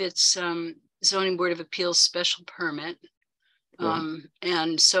receive its Zoning Board of Appeals special permit.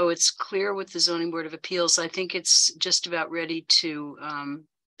 And so it's clear with the Zoning Board of Appeals. I think it's just about ready to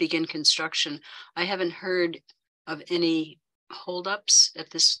begin construction. I haven't heard of any holdups at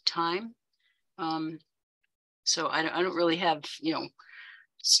this time. So I don't really have, you know,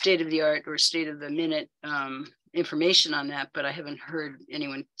 state of the art or state of the minute information on that, but I haven't heard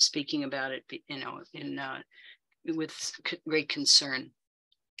anyone speaking about it, you know, with great concern.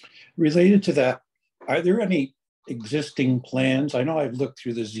 Related to that, are there any existing plans? I know I've looked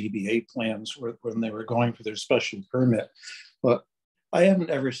through the ZBA plans when they were going for their special permit, but I haven't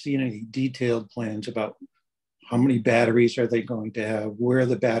ever seen any detailed plans about how many batteries are they going to have, where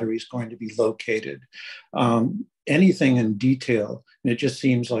the battery is going to be located, anything in detail. And it just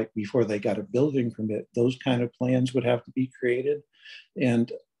seems like before they got a building permit, those kind of plans would have to be created.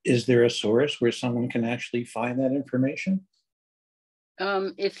 And is there a source where someone can actually find that information?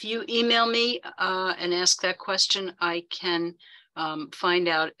 If you email me and ask that question, I can find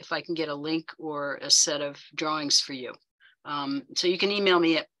out if I can get a link or a set of drawings for you. So you can email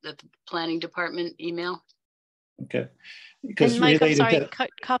me at the planning department email. Okay. And Mike, I'm sorry,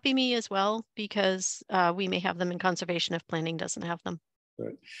 copy me as well, because we may have them in conservation if planning doesn't have them.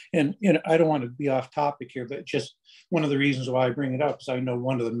 Right. And, you know, I don't want to be off topic here, but just one of the reasons why I bring it up is I know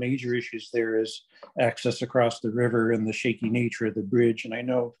one of the major issues there is access across the river and the shaky nature of the bridge. And I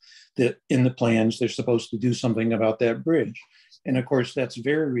know that in the plans, they're supposed to do something about that bridge. And of course, that's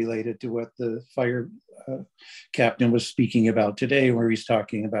very related to what the fire captain was speaking about today, where he's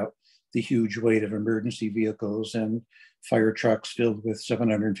talking about the huge weight of emergency vehicles and fire trucks filled with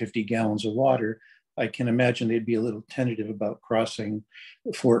 750 gallons of water. I can imagine they'd be a little tentative about crossing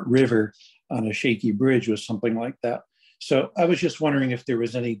Fort River on a shaky bridge with something like that. So I was just wondering if there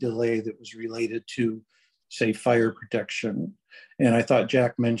was any delay that was related to, say, fire protection. And I thought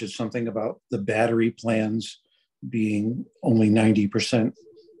Jack mentioned something about the battery plans being only 90%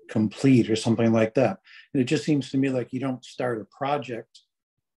 complete or something like that. And it just seems to me like you don't start a project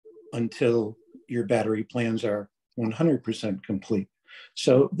until your battery plans are 100% complete.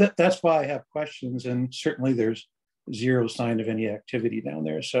 So that's why I have questions, and certainly there's zero sign of any activity down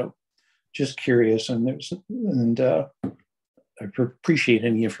there. So just curious, and I appreciate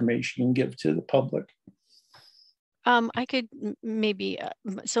any information you can give to the public. I could maybe,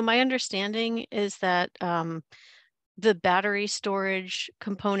 so my understanding is that the battery storage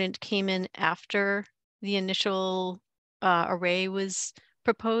component came in after the initial array was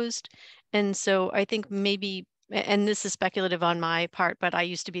proposed. And so I think maybe, and this is speculative on my part, but I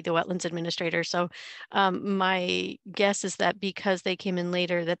used to be the wetlands administrator. So my guess is that because they came in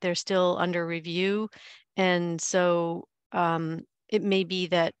later, that they're still under review. And so it may be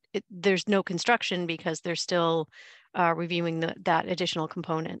that there's no construction because they're still reviewing that additional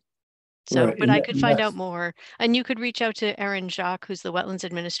component. So, Right, but I could find out more, and you could reach out to Erin Jacques, who's the wetlands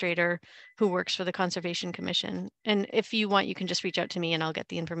administrator who works for the Conservation Commission. And if you want, you can just reach out to me and I'll get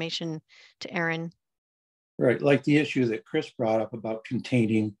the information to Erin. Right, like the issue that Chris brought up about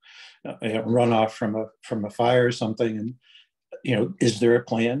containing runoff from a fire or something. And, you know, is there a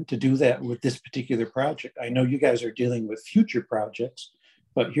plan to do that with this particular project? I know you guys are dealing with future projects,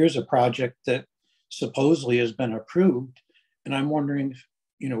 but here's a project that supposedly has been approved. And I'm wondering,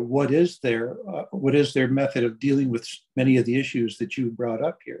 you know, what is their method of dealing with many of the issues that you brought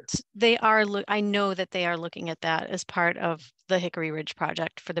up here? They are, I know that they are looking at that as part of the Hickory Ridge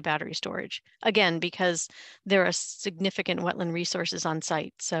project for the battery storage. Again, because there are significant wetland resources on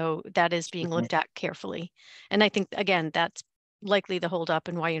site. So that is being looked at carefully. And I think, again, that's likely the holdup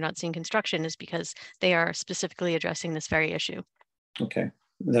and why you're not seeing construction is because they are specifically addressing this very issue. Okay,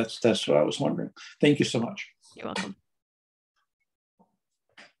 that's what I was wondering. Thank you so much. You're welcome.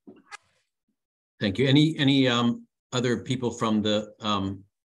 Thank you. Any other people from the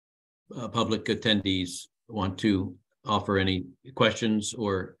public attendees want to offer any questions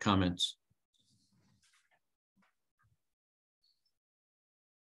or comments?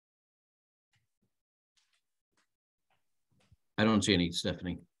 I don't see any,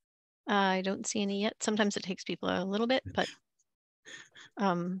 Stephanie. I don't see any yet. Sometimes it takes people a little bit, but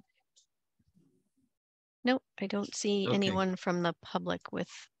no, I don't see anyone from the public with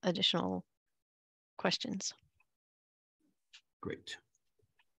additional questions. Great.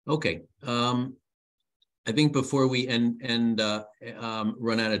 Okay. I think before we run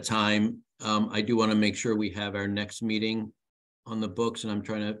out of time, I do want to make sure we have our next meeting on the books, and I'm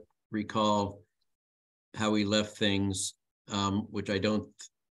trying to recall how we left things, which I don't,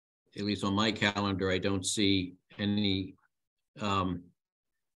 at least on my calendar, I don't see any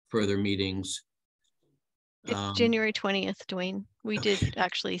further meetings. It's January 20th, Dwayne. We did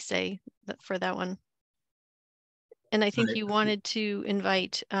actually say that for that one. And I think you wanted to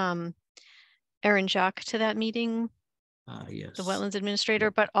invite Erin Jacques to that meeting, yes, the wetlands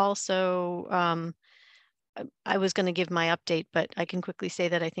administrator, but also I was going to give my update, but I can quickly say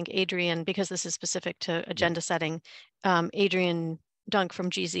that I think Adrian, because this is specific to agenda setting, Adrian Dunk from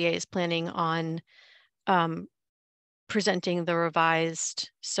GZA is planning on presenting the revised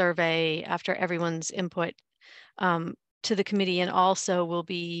survey after everyone's input to the committee, and also will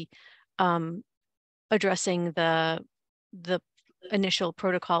be addressing the initial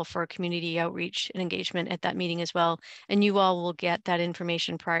protocol for community outreach and engagement at that meeting as well. And you all will get that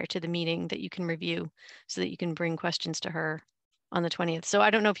information prior to the meeting that you can review so that you can bring questions to her on the 20th. So I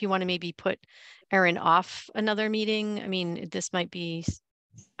don't know if you want to maybe put Erin off another meeting. I mean, this might be,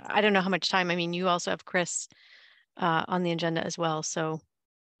 I don't know how much time. I mean, you also have Chris on the agenda as well. So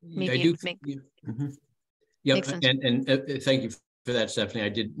maybe I do make yeah, sense. and thank you for that, Stephanie. I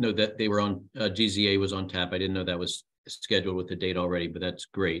did know that they were on GZA was on tap. I didn't know that was scheduled with the date already, but that's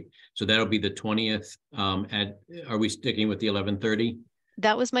great. So that'll be the 20th. Are we sticking with the 11:30?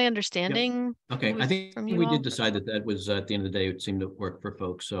 That was my understanding. Yep. Okay, I think we did decide that was at the end of the day, it seemed to work for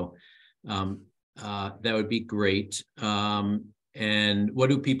folks. So that would be great. And what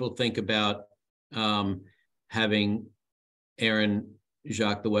do people think about having Erin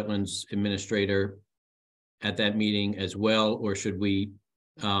Jacques, the wetlands administrator, at that meeting as well, or should we?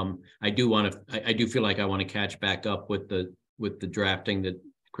 I do feel like I want to catch back up with the the drafting that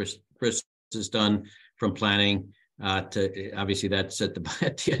Chris has done from planning. To obviously that's at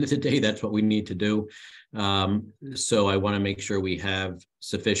the end of the day, that's what we need to do. So I want to make sure we have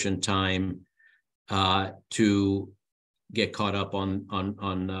sufficient time to get caught up on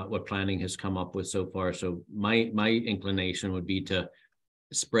what planning has come up with so far. So my inclination would be to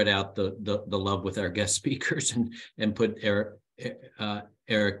spread out the love with our guest speakers and put Aaron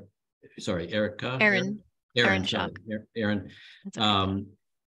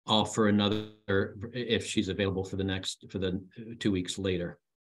off for another, if she's available for the 2 weeks later.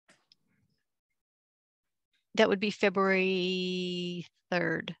 That would be February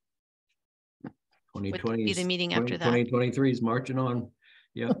 3rd. 2020 would be the meeting after that. 2023 is marching on.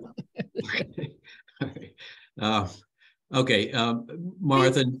 Yeah. Okay.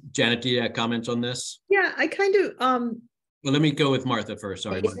 Martha, Janet, do you have comments on this? Yeah, I kind of well, let me go with Martha first.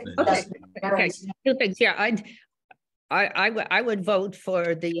 Sorry, Martha. Okay. 2 things. Yeah, I would vote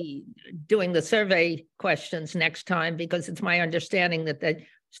for doing the survey questions next time, because it's my understanding that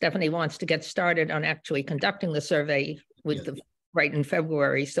Stephanie wants to get started on actually conducting the survey with right in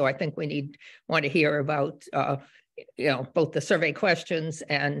February. So I think we want to hear about both the survey questions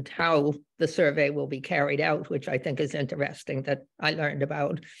and how the survey will be carried out, which I think is interesting that I learned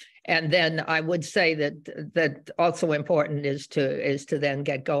about. And then I would say that also important is to then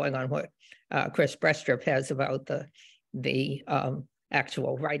get going on what Chris Brestrup has about the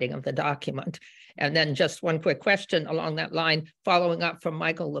actual writing of the document. And then just one quick question along that line, following up from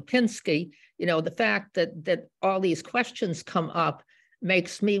Michael Lipinski, the fact that all these questions come up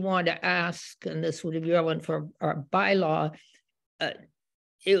makes me want to ask, and this would be relevant for our bylaw,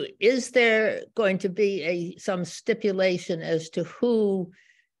 is there going to be some stipulation as to who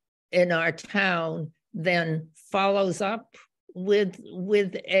in our town then follows up with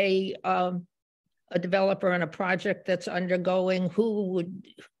a developer on a project that's undergoing?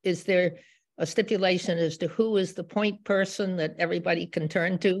 Is there a stipulation as to who is the point person that everybody can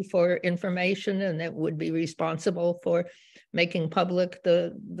turn to for information and that would be responsible for making public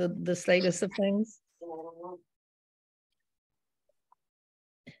the status of things?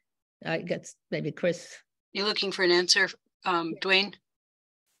 I guess maybe Chris. You're looking for an answer, Dwayne?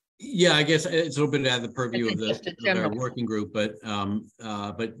 Yeah, I guess it's a little bit out of the purview of our working group, but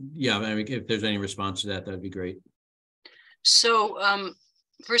yeah, I mean, if there's any response to that, that'd be great. So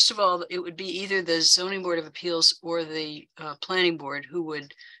first of all, it would be either the Zoning Board of Appeals or the Planning Board who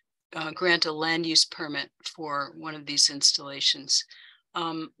would grant a land use permit for one of these installations.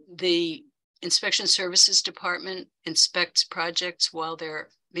 The Inspection Services Department inspects projects while they're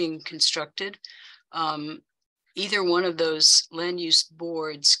being constructed. Either one of those land use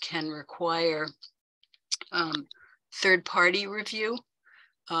boards can require third-party review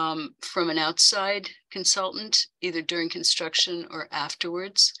from an outside consultant, either during construction or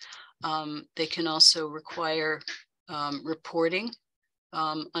afterwards. They can also require reporting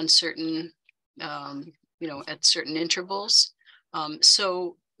on certain, at certain intervals.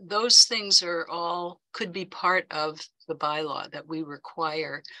 So those things could be part of the bylaw, that we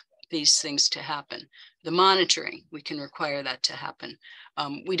require these things to happen. The monitoring, we can require that to happen.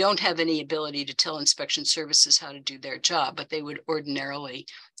 We don't have any ability to tell inspection services how to do their job, but they would ordinarily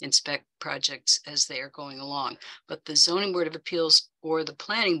inspect projects as they are going along. But the Zoning Board of Appeals or the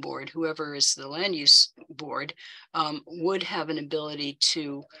Planning Board, whoever is the land use board, would have an ability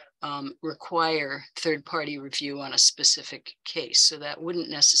to require third-party review on a specific case. So that wouldn't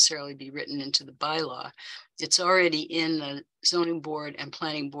necessarily be written into the bylaw. It's already in the Zoning Board and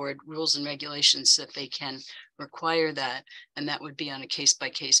Planning Board rules and regulations that they can require that. And that would be on a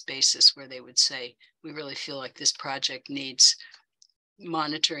case-by-case basis, where they would say, we really feel like this project needs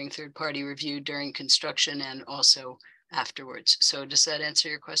monitoring third-party review during construction and also afterwards. So does that answer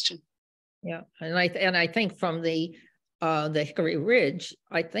your question? Yeah, and I think from the Hickory Ridge,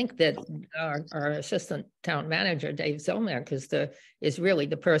 I think that our assistant town manager, Dave Zomek, is really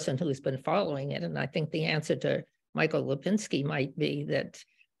the person who's been following it. And I think the answer to Michael Lipinski might be that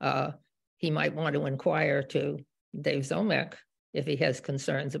he might want to inquire to Dave Zomek if he has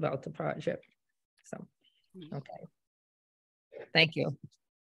concerns about the project. So, okay. Thank you.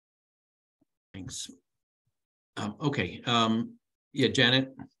 Thanks. Okay. Yeah,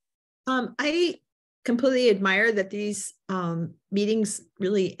 Janet. I completely admire that these meetings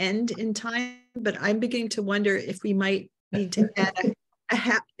really end in time, but I'm beginning to wonder if we might need to add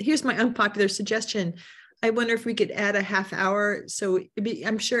here's my unpopular suggestion. I wonder if we could add a half hour. So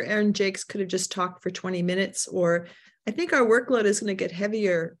I'm sure Aaron Jakes could have just talked for 20 minutes, or I think our workload is going to get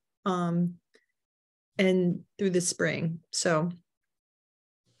heavier and through the spring. So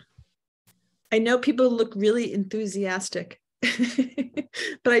I know people look really enthusiastic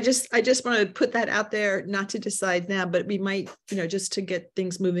but I just want to put that out there, not to decide now, but we might, just to get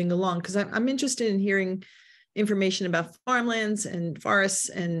things moving along, because I'm interested in hearing information about farmlands and forests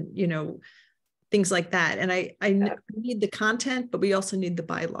and, things like that. And I need the content, but we also need the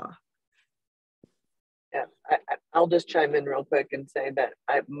bylaw. Yeah, I'll just chime in real quick and say that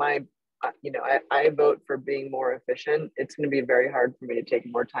I vote for being more efficient. It's going to be very hard for me to take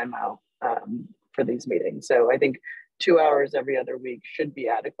more time out for these meetings. So I think 2 hours every other week should be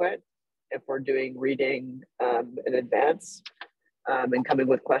adequate if we're doing reading in advance and coming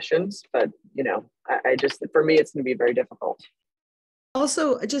with questions. But, I just, for me, it's going to be very difficult.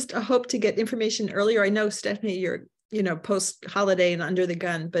 Also, just I hope to get information earlier. I know, Stephanie, you're, post holiday and under the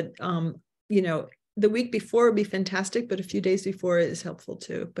gun, but, the week before would be fantastic, but a few days before is helpful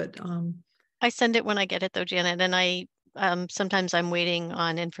too. But I send it when I get it though, Janet, and I sometimes I'm waiting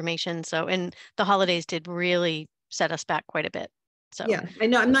on information. So, and the holidays did really set us back quite a bit. So yeah, I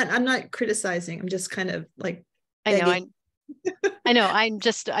know I'm not criticizing. I'm just kind of like begging. I know.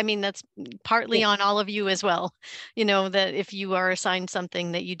 That's partly on all of you as well. That if you are assigned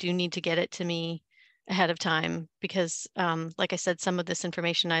something, that you do need to get it to me ahead of time, because like I said, some of this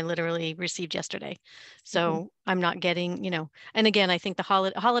information I literally received yesterday. So I'm not getting, and again, I think the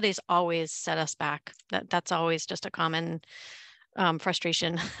holidays always set us back. That's always just a common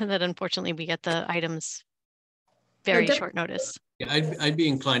frustration that unfortunately we get the items very short notice. Yeah, I'd be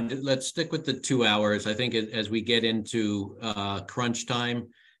inclined to, let's stick with the 2 hours. I think as we get into crunch time,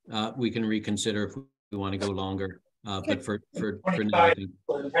 we can reconsider if we want to go longer. But for now, I think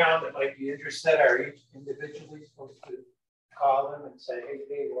for the town that might be interested, are you individually supposed to call them and say,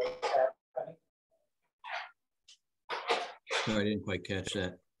 hey, what's happening? Sorry, I didn't quite catch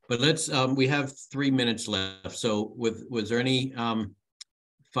that. But let's we have 3 minutes left. So was there any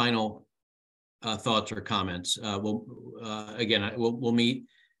final thoughts or comments? We'll meet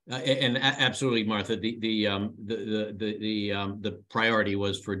and absolutely, Martha. The priority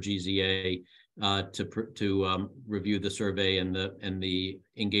was for GZA to review the survey and the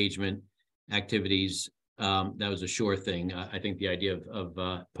engagement activities. That was a sure thing. I think the idea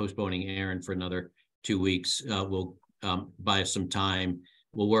of postponing Aaron for another 2 weeks will buy us some time.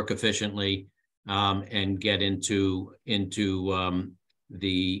 We'll work efficiently and get into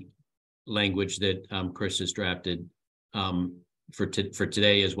the language that Chris has drafted for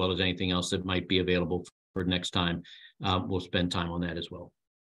today, as well as anything else that might be available for next time. We'll spend time on that as well.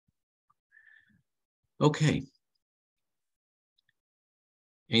 Okay.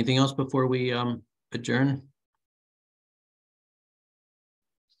 Anything else before we adjourn?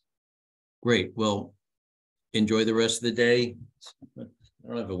 Great. Well, enjoy the rest of the day. I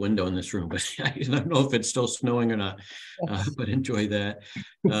don't have a window in this room, but I don't know if it's still snowing or not, but enjoy that.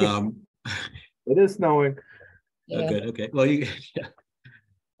 It is snowing. Oh, good. Okay. Well, yeah.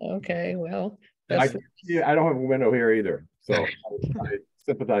 Okay. Well, I don't have a window here either, so I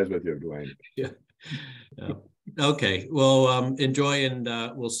sympathize with you, Dwayne. Yeah. Okay. Well, enjoy, and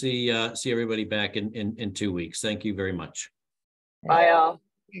we'll see everybody back in 2 weeks. Thank you very much. Bye, all.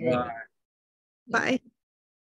 Bye.